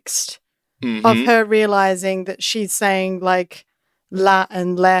context. Of her realizing that she's saying like la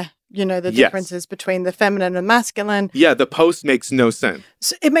and le, the differences between the feminine and masculine. Yeah, the post makes no sense.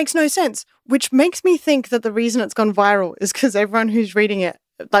 So it makes no sense, which makes me think that the reason it's gone viral is because everyone who's reading it,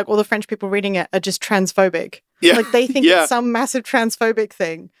 like all the French people reading it, are just transphobic. Yeah. Like they think it's some massive transphobic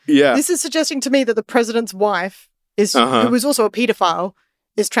thing. Yeah. This is suggesting to me that the president's wife who was also a pedophile,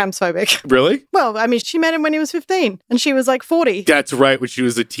 is transphobic. Really? Well, I mean, she met him when he was 15 and she was like 40. That's right, when she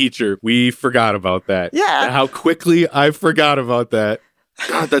was a teacher. We forgot about that. Yeah. How quickly I forgot about that.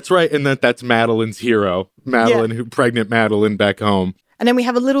 God, that's right. And that's Madeline's hero. Madeline, pregnant Madeline back home. And then we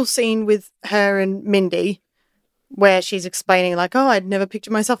have a little scene with her and Mindy where she's explaining like, oh, I'd never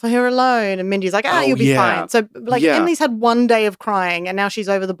pictured myself here alone. And Mindy's like, you'll be fine. So like Emily's had one day of crying and now she's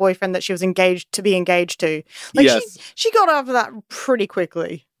over the boyfriend that she was engaged to. Like she got over that pretty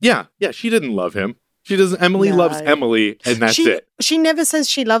quickly. Yeah. Yeah. She didn't love him. She doesn't. Emily loves Emily and that's it. She never says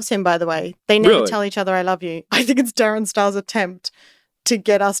she loves him, by the way. They never tell each other, I love you. I think it's Darren Star's attempt to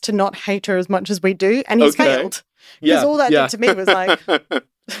get us to not hate her as much as we do, and he's failed. Because all that did to me was like,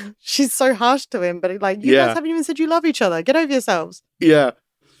 she's so harsh to him, but like, you guys haven't even said you love each other. Get over yourselves. Yeah.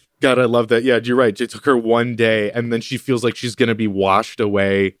 God, I love that. Yeah, you're right. It took her one day, and then she feels like she's going to be washed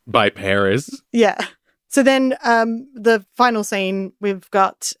away by Paris. Yeah. So then the final scene, we've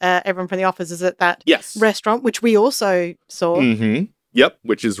got everyone from the office is at that restaurant, which we also saw. Mm-hmm. Yep,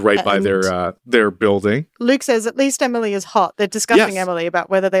 which is right by their building. Luke says, at least Emily is hot. They're discussing Emily about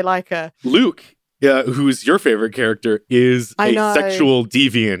whether they like her. Luke, who's your favorite character, is a sexual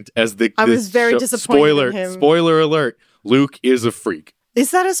deviant. I was very disappointed in him. Spoiler alert, Luke is a freak.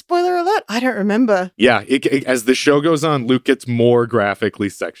 Is that a spoiler alert? I don't remember. Yeah, as the show goes on, Luke gets more graphically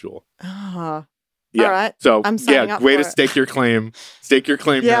sexual. Ah. Yeah. All right. So, I'm signing up way for to it. stake your claim. Stake your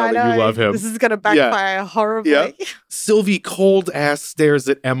claim now that you love him. This is going to backfire horribly. Yeah. Sylvie cold-ass stares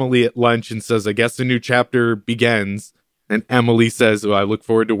at Emily at lunch and says, I guess a new chapter begins. And Emily says, I look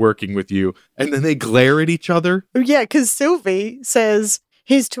forward to working with you. And then they glare at each other. Yeah, because Sylvie says,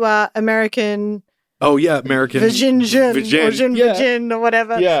 here's to our American... Oh, yeah, American... Vagin or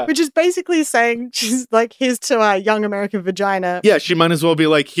whatever. Yeah. Which is basically saying, she's like, here's to our young American vagina. Yeah, she might as well be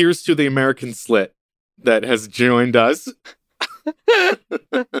like, here's to the American slit that has joined us.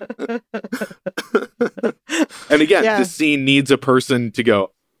 And again, this scene needs a person to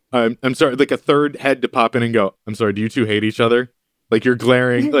go, I'm sorry, like a third head to pop in and go, I'm sorry, do you two hate each other? Like you're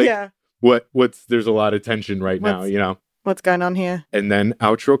glaring. Like, there's a lot of tension right now, you know? What's going on here? And then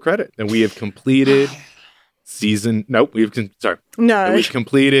outro credit. And we have completed we've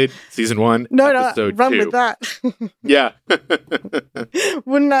completed season 1, episode 2. Run with that. Yeah.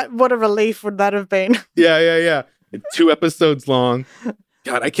 What a relief would that have been? Yeah. 2 episodes long.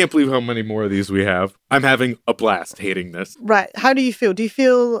 God, I can't believe how many more of these we have. I'm having a blast hating this. Right. How do you feel? Do you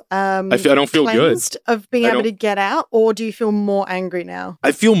feel I don't feel good of being able to get out, or do you feel more angry now?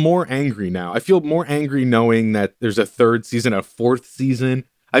 I feel more angry now. I feel more angry knowing that there's a 3rd season, a 4th season.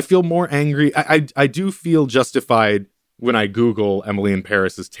 I feel more angry. I do feel justified when I Google Emily in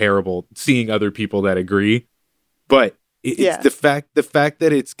Paris is terrible, seeing other people that agree. But it's the fact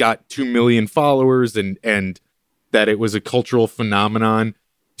that it's got 2 million followers and that it was a cultural phenomenon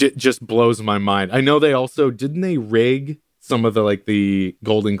just blows my mind. I know they also, didn't they rig some of the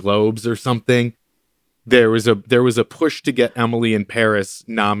Golden Globes or something? There was a push to get Emily in Paris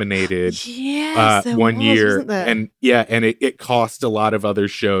nominated one year. And it cost a lot of other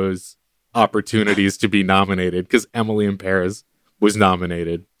shows opportunities to be nominated because Emily in Paris was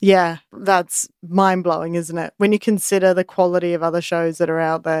nominated. Yeah, that's mind-blowing, isn't it? When you consider the quality of other shows that are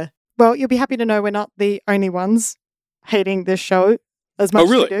out there. Well, you'll be happy to know we're not the only ones hating this show as much as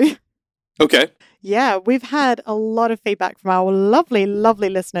we do. Okay. Yeah, we've had a lot of feedback from our lovely, lovely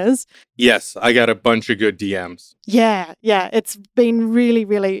listeners. Yes, I got a bunch of good DMs. Yeah. It's been really,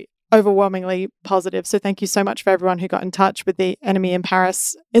 really overwhelmingly positive. So thank you so much for everyone who got in touch with the Enemy in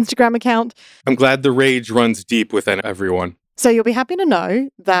Paris Instagram account. I'm glad the rage runs deep within everyone. So you'll be happy to know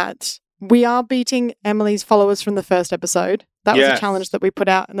that we are beating Emily's followers from the first episode. That was a challenge that we put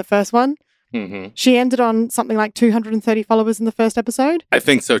out in the first one. Mm-hmm. She ended on something like 230 followers in the first episode. I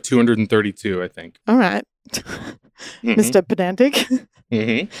think so. 232, I think. All right. Mr. Pedantic.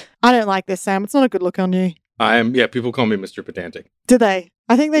 Mm-hmm. I don't like this, Sam. It's not a good look on you. People call me Mr. Pedantic. Do they?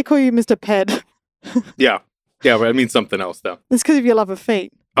 I think they call you Mr. Ped. Yeah, but I mean something else, though. It's because of your love of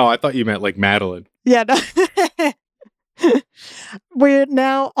feet. Oh, I thought you meant like Madeline. Yeah, no. We're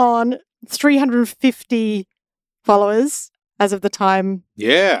now on 350 followers as of the time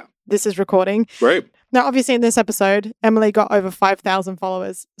this is recording. Great. Now, obviously, in this episode, Emily got over 5,000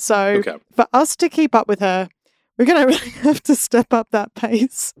 followers. So for us to keep up with her, we're going to really have to step up that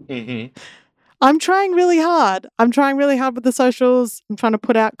pace. Mm-hmm. I'm trying really hard. With the socials. I'm trying to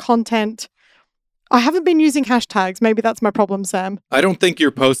put out content. I haven't been using hashtags. Maybe that's my problem, Sam. I don't think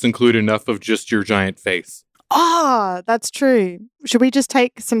your posts include enough of just your giant face. Ah, that's true. Should we just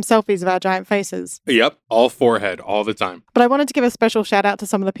take some selfies of our giant faces? Yep, all forehead, all the time. But I wanted to give a special shout out to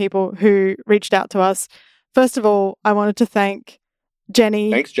some of the people who reached out to us. First of all, I wanted to thank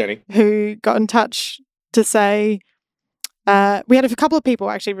Jenny. Thanks, Jenny. Who got in touch to say, we had a couple of people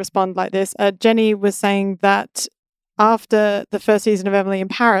actually respond like this. Jenny was saying that after the first season of Emily in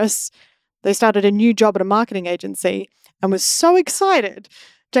Paris, they started a new job at a marketing agency and was so excited.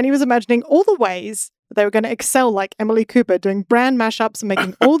 Jenny was imagining all the ways they were going to excel like Emily Cooper, doing brand mashups and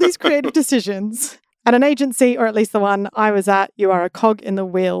making all these creative decisions. At an agency, or at least the one I was at, you are a cog in the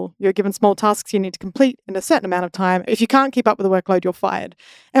wheel. You're given small tasks you need to complete in a certain amount of time. If you can't keep up with the workload, you're fired.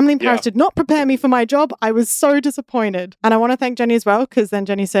 Emily in Paris did not prepare me for my job. I was so disappointed. And I want to thank Jenny as well, because then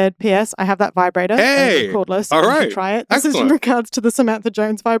Jenny said, P.S. I have that vibrator. Hey! It's cordless. All You right. should try it. This Excellent. is in regards to the Samantha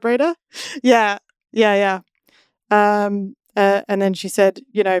Jones vibrator. Yeah. And then she said,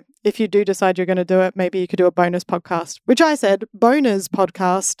 if you do decide you're going to do it, maybe you could do a bonus podcast, which I said, bonus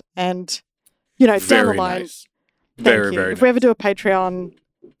podcast, and, down the Very line. nice. Thank Very, you. very If we nice. ever do a Patreon,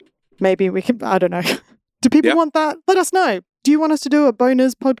 maybe we can, I don't know. Do people want that? Let us know. Do you want us to do a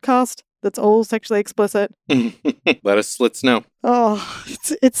bonus podcast that's all sexually explicit? Let us know. Oh,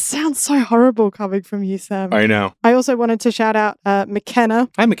 it sounds so horrible coming from you, Sam. I know. I also wanted to shout out McKenna,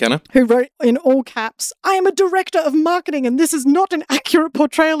 Hi, McKenna. who wrote in all caps, I am a director of marketing and this is not an accurate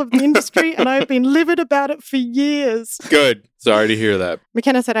portrayal of the industry and I have been livid about it for years. Good. Sorry to hear that.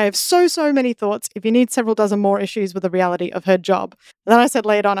 McKenna said, I have so many thoughts. If you need several dozen more issues with the reality of her job. And then I said,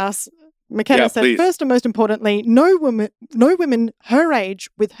 lay it on us. McKenna said, please. first and most importantly, no women her age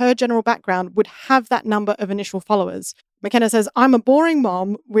with her general background would have that number of initial followers. McKenna says, I'm a boring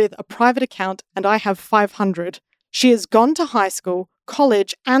mom with a private account and I have 500. She has gone to high school,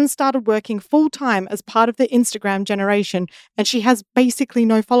 college, and started working full-time as part of the Instagram generation, and she has basically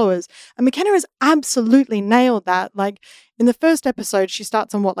no followers. And McKenna has absolutely nailed that. Like, in the first episode, she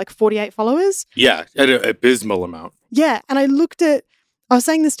starts on 48 followers? Yeah, at an abysmal amount. Yeah, and I was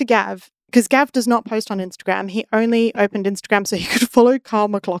saying this to Gav, because Gav does not post on Instagram. He only opened Instagram so he could follow Carl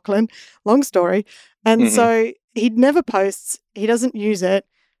McLaughlin. Long story. And so he never posts. He doesn't use it.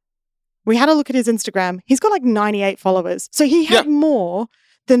 We had a look at his Instagram. He's got 98 followers. So he had more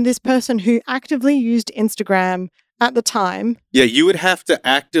than this person who actively used Instagram at the time. Yeah, you would have to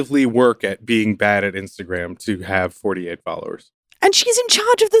actively work at being bad at Instagram to have 48 followers. And she's in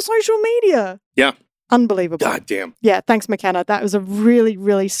charge of the social media. Yeah. Unbelievable. God damn. Yeah, thanks, McKenna. That was a really,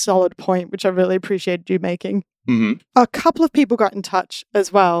 really solid point, which I really appreciated you making. Mm-hmm. A couple of people got in touch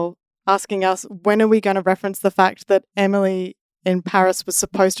as well, asking us, when are we going to reference the fact that Emily in Paris was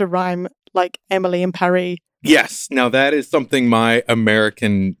supposed to rhyme like Emily in Paris? Yes. Now, that is something my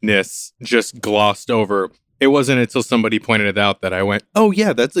Americanness just glossed over. It wasn't until somebody pointed it out that I went, oh,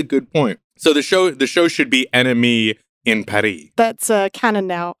 yeah, that's a good point. So the show should be Enemy in Paris. That's canon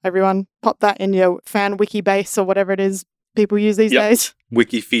now, everyone. Pop that in your fan wiki base or whatever it is people use these days.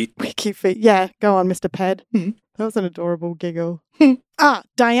 Wiki feet. Wiki feet. Yeah, go on, Mr. Ped. That was an adorable giggle.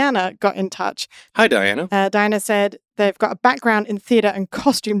 Diana got in touch. Hi, Diana. Diana said they've got a background in theatre and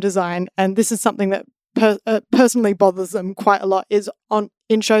costume design, and this is something that personally bothers them quite a lot is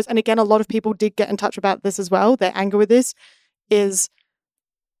in shows. And again, a lot of people did get in touch about this as well. Their anger with this is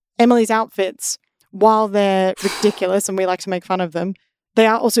Emily's outfits, while they're ridiculous and we like to make fun of them, they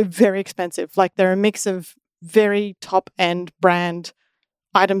are also very expensive. Like, they're a mix of very top-end brand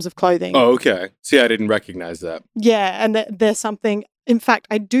items of clothing. Oh, okay. See, I didn't recognize that. Yeah, and there's something... In fact,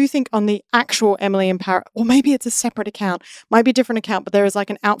 I do think on the actual Emily in Paris, or maybe it's a separate account, might be a different account, but there is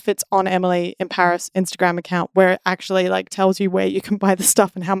an Outfits on Emily in Paris Instagram account where it actually tells you where you can buy the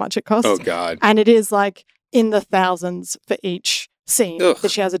stuff and how much it costs. Oh, God. And it is in the thousands for each scene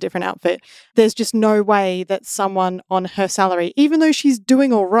that she has a different outfit. There's just no way that someone on her salary, even though she's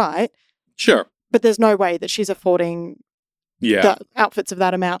doing all right, Sure. but there's no way that she's affording the outfits of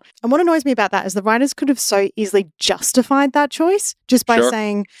that amount. And what annoys me about that is the writers could have so easily justified that choice just by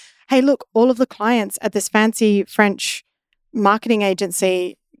saying, hey, look, all of the clients at this fancy French marketing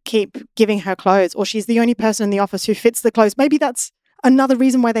agency keep giving her clothes, or she's the only person in the office who fits the clothes. Maybe that's another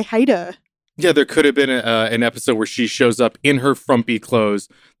reason why they hate her. Yeah, there could have been an episode where she shows up in her frumpy clothes.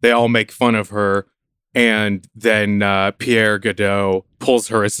 They all make fun of her. And then Pierre Godot pulls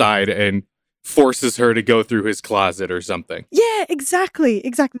her aside and forces her to go through his closet or something. Yeah, exactly.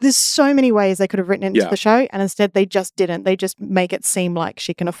 There's so many ways they could have written it into the show, and instead they just didn't. They just make it seem like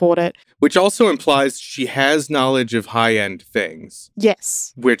she can afford it. Which also implies she has knowledge of high-end things.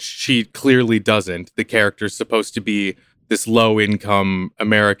 Yes. Which she clearly doesn't. The character's supposed to be this low-income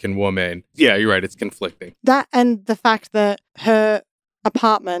American woman. Yeah, you're right. It's conflicting. That and the fact that her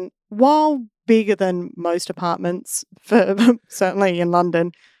apartment, while bigger than most apartments, for certainly in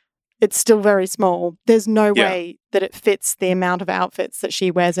London, it's still very small. There's no way that it fits the amount of outfits that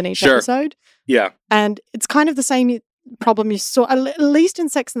she wears in each episode. Yeah. And it's kind of the same problem you saw, at least in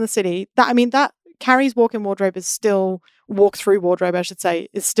Sex and the City. That Carrie's walk-in wardrobe is still, walk-through wardrobe, I should say,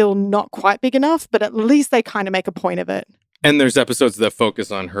 is still not quite big enough, but at least they kind of make a point of it. And there's episodes that focus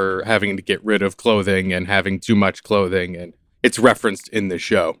on her having to get rid of clothing and having too much clothing, and it's referenced in the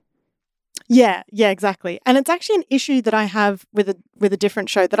show. Yeah, exactly. And it's actually an issue that I have with a different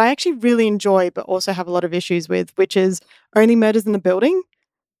show that I actually really enjoy, but also have a lot of issues with, which is Only Murders in the Building.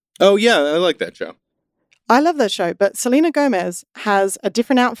 Oh, yeah, I like that show. I love that show, but Selena Gomez has a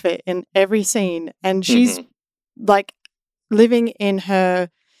different outfit in every scene, and she's like living in her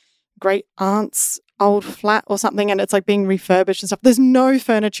great aunt's old flat or something, and it's like being refurbished and stuff. There's no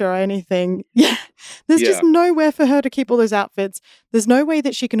furniture or anything. Yeah. There's just nowhere for her to keep all those outfits. There's no way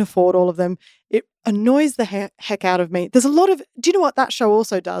that she can afford all of them. It annoys the heck out of me. There's a lot of, do you know what that show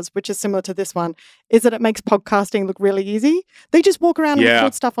also does, which is similar to this one, is that it makes podcasting look really easy. They just walk around and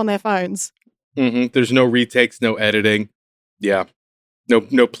record stuff on their phones. There's no retakes, no editing. Yeah.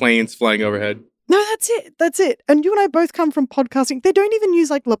 No planes flying overhead. No, that's it. And you and I both come from podcasting. They don't even use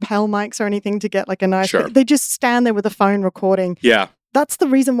like lapel mics or anything to get like a nice... Sure. They just stand there with a phone recording. Yeah. That's the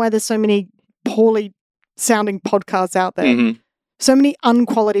reason why there's so many poorly sounding podcasts out there. So many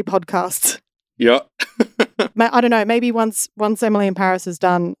unquality podcasts. Yeah. I don't know. Maybe once Emily in Paris is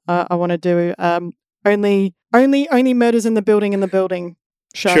done, I want to do only Murders in the Building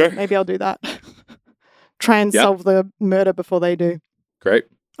show. Sure. Maybe I'll do that. Try and solve the murder before they do. Great.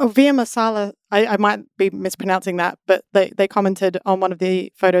 Oh, Via Masala, I might be mispronouncing that, but they commented on one of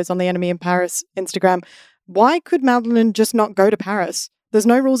the photos on the Enemy in Paris Instagram. Why could Madeleine just not go to Paris? There's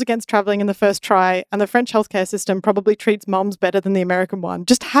no rules against traveling in the first try, and the French healthcare system probably treats moms better than the American one.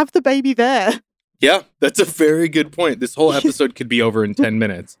 Just have the baby there. Yeah, that's a very good point. This whole episode could be over in 10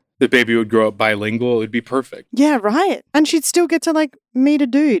 minutes. The baby would grow up bilingual. It would be perfect. Yeah, right. And she'd still get to like meet a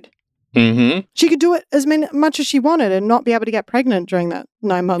dude. She could do it as much as she wanted and not be able to get pregnant during that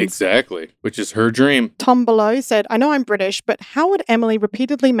 9 months. Exactly, which is her dream. Tom below said, I know I'm British, but how would Emily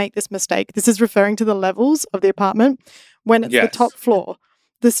repeatedly make this mistake? This is referring to the levels of the apartment when it's the top floor.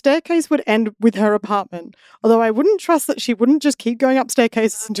 The staircase would end with her apartment, although I wouldn't trust that she wouldn't just keep going up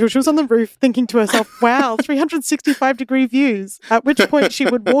staircases until she was on the roof thinking to herself, wow, 365-degree views, at which point she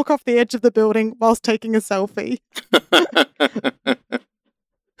would walk off the edge of the building whilst taking a selfie.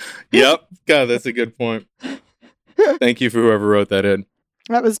 Yep. God, that's a good point. Thank you for whoever wrote that in.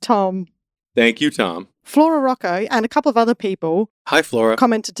 That was Tom. Thank you, Tom. Flora Rocco and a couple of other people Hi, Flora.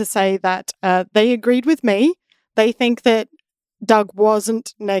 commented to say that they agreed with me. They think that Doug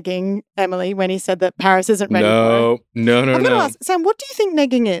wasn't negging Emily when he said that Paris isn't ready for her. No. I'm going to ask, Sam, what do you think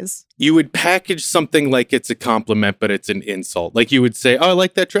negging is? You would package something like it's a compliment, but it's an insult. Like you would say, oh, I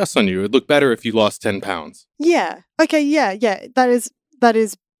like that dress on you. It'd look better if you lost 10 pounds. Yeah. Okay, yeah. That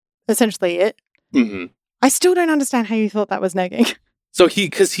is essentially it. I still don't understand how you thought that was negging. So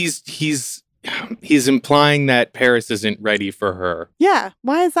because he's implying that Paris isn't ready for her. Yeah.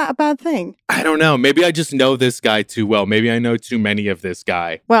 Why is that a bad thing? I don't know. Maybe I just know this guy too well. Maybe I know too many of this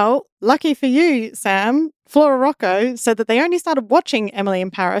guy. Well, lucky for you, Sam, Flora Rocco said that they only started watching Emily in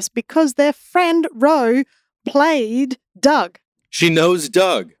Paris because their friend Ro played Doug. She knows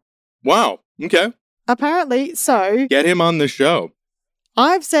Doug. Wow. Okay. Apparently so. Get him on the show.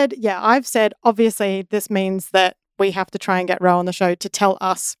 I've said, obviously this means that we have to try and get Ro on the show to tell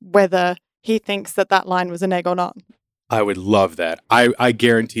us whether he thinks that line was an egg or not. I would love that. I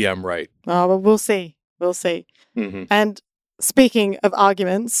guarantee I'm right. Oh, well, we'll see. We'll see. And speaking of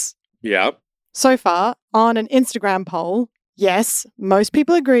arguments. Yeah. So far, on an Instagram poll, yes, most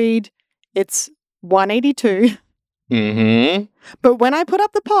people agreed it's 182. But when I put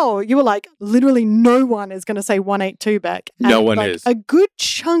up the poll, you were like, literally no one is going to say 182 back. And no one is. A good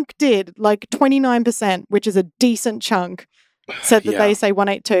chunk did, like 29%, which is a decent chunk, said that they say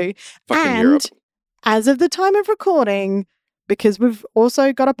 182. Fucking and Europe. As of the time of recording, because we've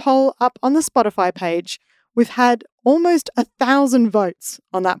also got a poll up on the Spotify page, we've had almost 1,000 votes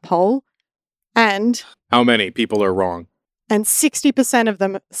on that poll. And how many people are wrong? And 60% of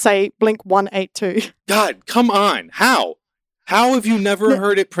them say Blink 182. God, come on. How? How have you never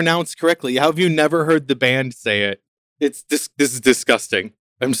heard it pronounced correctly? How have you never heard the band say it? This is disgusting.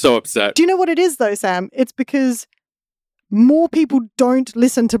 I'm so upset. Do you know what it is, though, Sam? It's because more people don't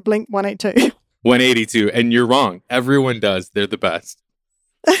listen to Blink 182. 182, and you're wrong. Everyone does. They're the best.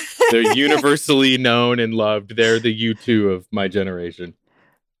 They're universally known and loved. They're the U2 of my generation.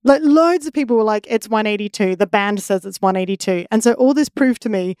 Like loads of people were like, it's 182. The band says it's 182. And so all this proved to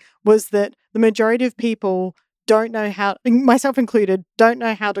me was that the majority of people don't know how, myself included, don't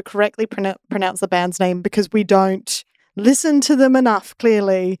know how to correctly pronounce the band's name because we don't listen to them enough,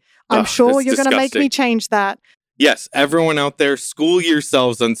 clearly. I'm sure you're going to make me change that. Yes, everyone out there, school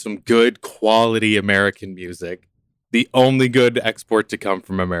yourselves on some good quality American music. The only good export to come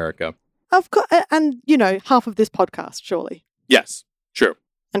from America. Of course. And, you know, half of this podcast, surely. Yes, true.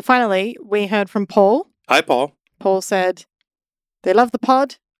 And finally, we heard from Paul. Hi, Paul. Paul said, they love the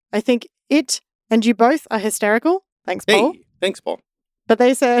pod. I think it and you both are hysterical. Thanks, Paul. Hey, thanks, Paul. But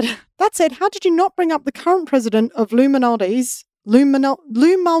they said, that said, how did you not bring up the current president of Illuminati?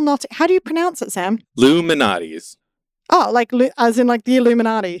 How do you pronounce it, Sam? Illuminatis. Oh, like as in like the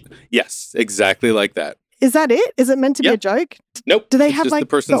Illuminati. Yes, exactly like that. Is that it? Is it meant to be a joke? Nope. Do they it's have just like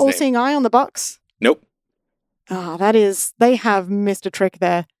the the all-seeing eye on the box? Nope. Oh, they have missed a trick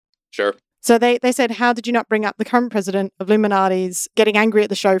there. Sure. So they said, how did you not bring up the current president of Illuminati's getting angry at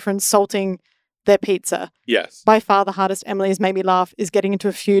the show for insulting their pizza? Yes. By far the hardest Emily has made me laugh is getting into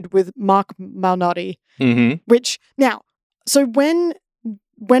a feud with Mark Malnati. Mm-hmm. Which, now, so when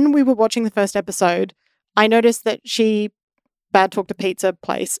we were watching the first episode, I noticed that she bad-talked a pizza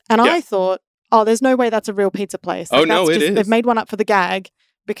place. And I thought, oh, there's no way that's a real pizza place. Like, no, it is. They've made one up for the gag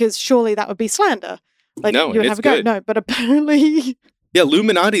because surely that would be slander. Like, no, you would have a go. Good. No, but apparently... Yeah,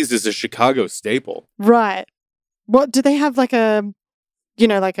 Illuminati's is a Chicago staple. Right. What, do they have like a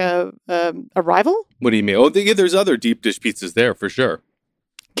rival? What do you mean? Oh, there's other deep dish pizzas there for sure.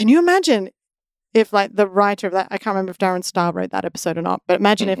 Can you imagine if like the writer of that, I can't remember if Darren Star wrote that episode or not, but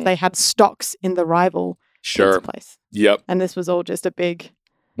imagine if they had stocks in the rival pizza place. Yep. And this was all just a big...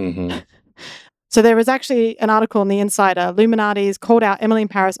 So there was actually an article in The Insider. Illuminati's called out Emily in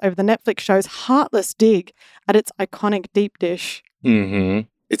Paris over the Netflix show's heartless dig at its iconic deep dish. Mm-hmm.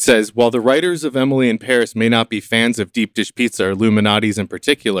 It says, while the writers of Emily in Paris may not be fans of deep dish pizza or Illuminati's in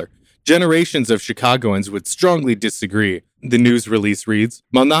particular, generations of Chicagoans would strongly disagree. The news release reads,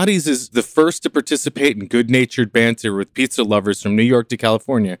 Malnati's is the first to participate in good-natured banter with pizza lovers from New York to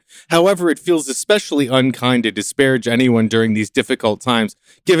California. However, it feels especially unkind to disparage anyone during these difficult times,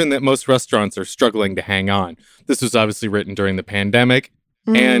 given that most restaurants are struggling to hang on. This was obviously written during the pandemic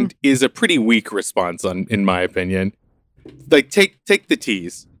and is a pretty weak response, in my opinion. Like, take the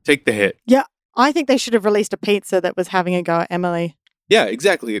tease. Take the hit. Yeah, I think they should have released a pizza that was having a go at Emily. Yeah,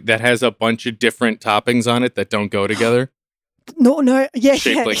 exactly. That has a bunch of different toppings on it that don't go together. No, yeah,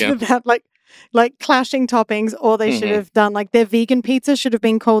 Like like clashing toppings, or they should have done like their vegan pizza should have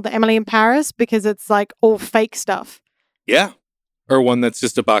been called the Emily in Paris because it's like all fake stuff. Yeah, or one that's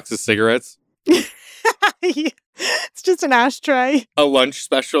just a box of cigarettes. It's just an ashtray. A lunch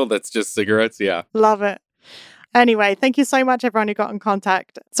special that's just cigarettes. Yeah, love it. Anyway, thank you so much, everyone who got in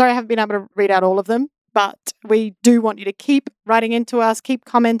contact. Sorry I haven't been able to read out all of them, but we do want you to keep writing into us, keep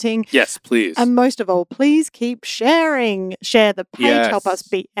commenting. Yes, please. And most of all, please keep sharing. Share the page, help us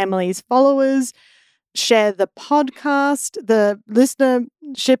beat Emily's followers. Share the podcast. The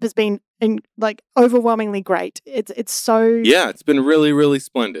listenership has been overwhelmingly great. It's so... Yeah, it's been really, really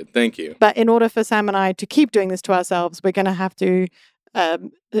splendid. Thank you. But in order for Sam and I to keep doing this to ourselves, we're going to have to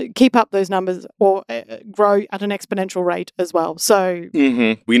keep up those numbers or grow at an exponential rate as well. So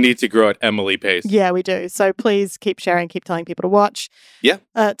we need to grow at Emily pace. Yeah, we do. So please keep sharing, keep telling people to watch. Yeah.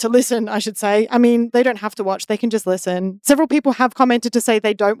 To listen, I should say. I mean, they don't have to watch. They can just listen. Several people have commented to say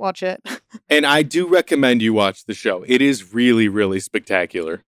they don't watch it. And I do recommend you watch the show. It is really, really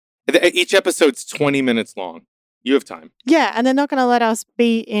spectacular. Each episode's 20 minutes long. You have time. Yeah, and they're not going to let us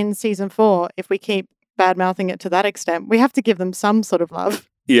be in season 4 if we keep bad-mouthing it to that extent. We have to give them some sort of love.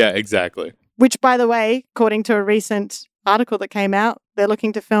 Yeah, exactly. Which, by the way, according to a recent article that came out, they're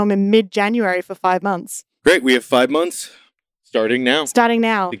looking to film in mid-January for 5 months. Great. We have 5 months starting now.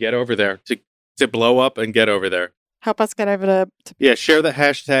 To get over there. To blow up and get over there. Help us get over to... Yeah, share the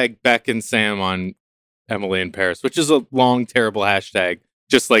hashtag Beck and Sam on Emily in Paris, which is a long, terrible hashtag,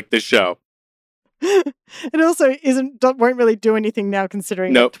 just like this show. It also won't really do anything now,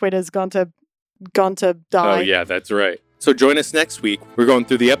 considering that Twitter's gone to die. Oh, yeah, that's right. So join us next week. We're going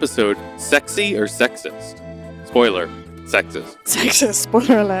through the episode Sexy or Sexist. Spoiler, sexist. Sexist,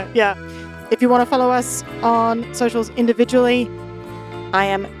 spoiler alert. Yeah. If you want to follow us on socials individually, I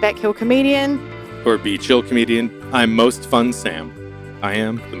am Beck Hill Comedian. Or Be Chill Comedian. I'm Most Fun Sam. I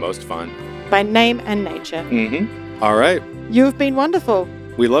am the most fun. By name and nature. All right. You've been wonderful.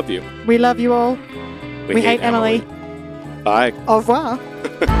 We love you. We love you all. We hate Emily. Bye. Au revoir.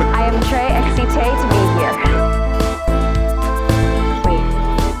 I am très excitée to be here.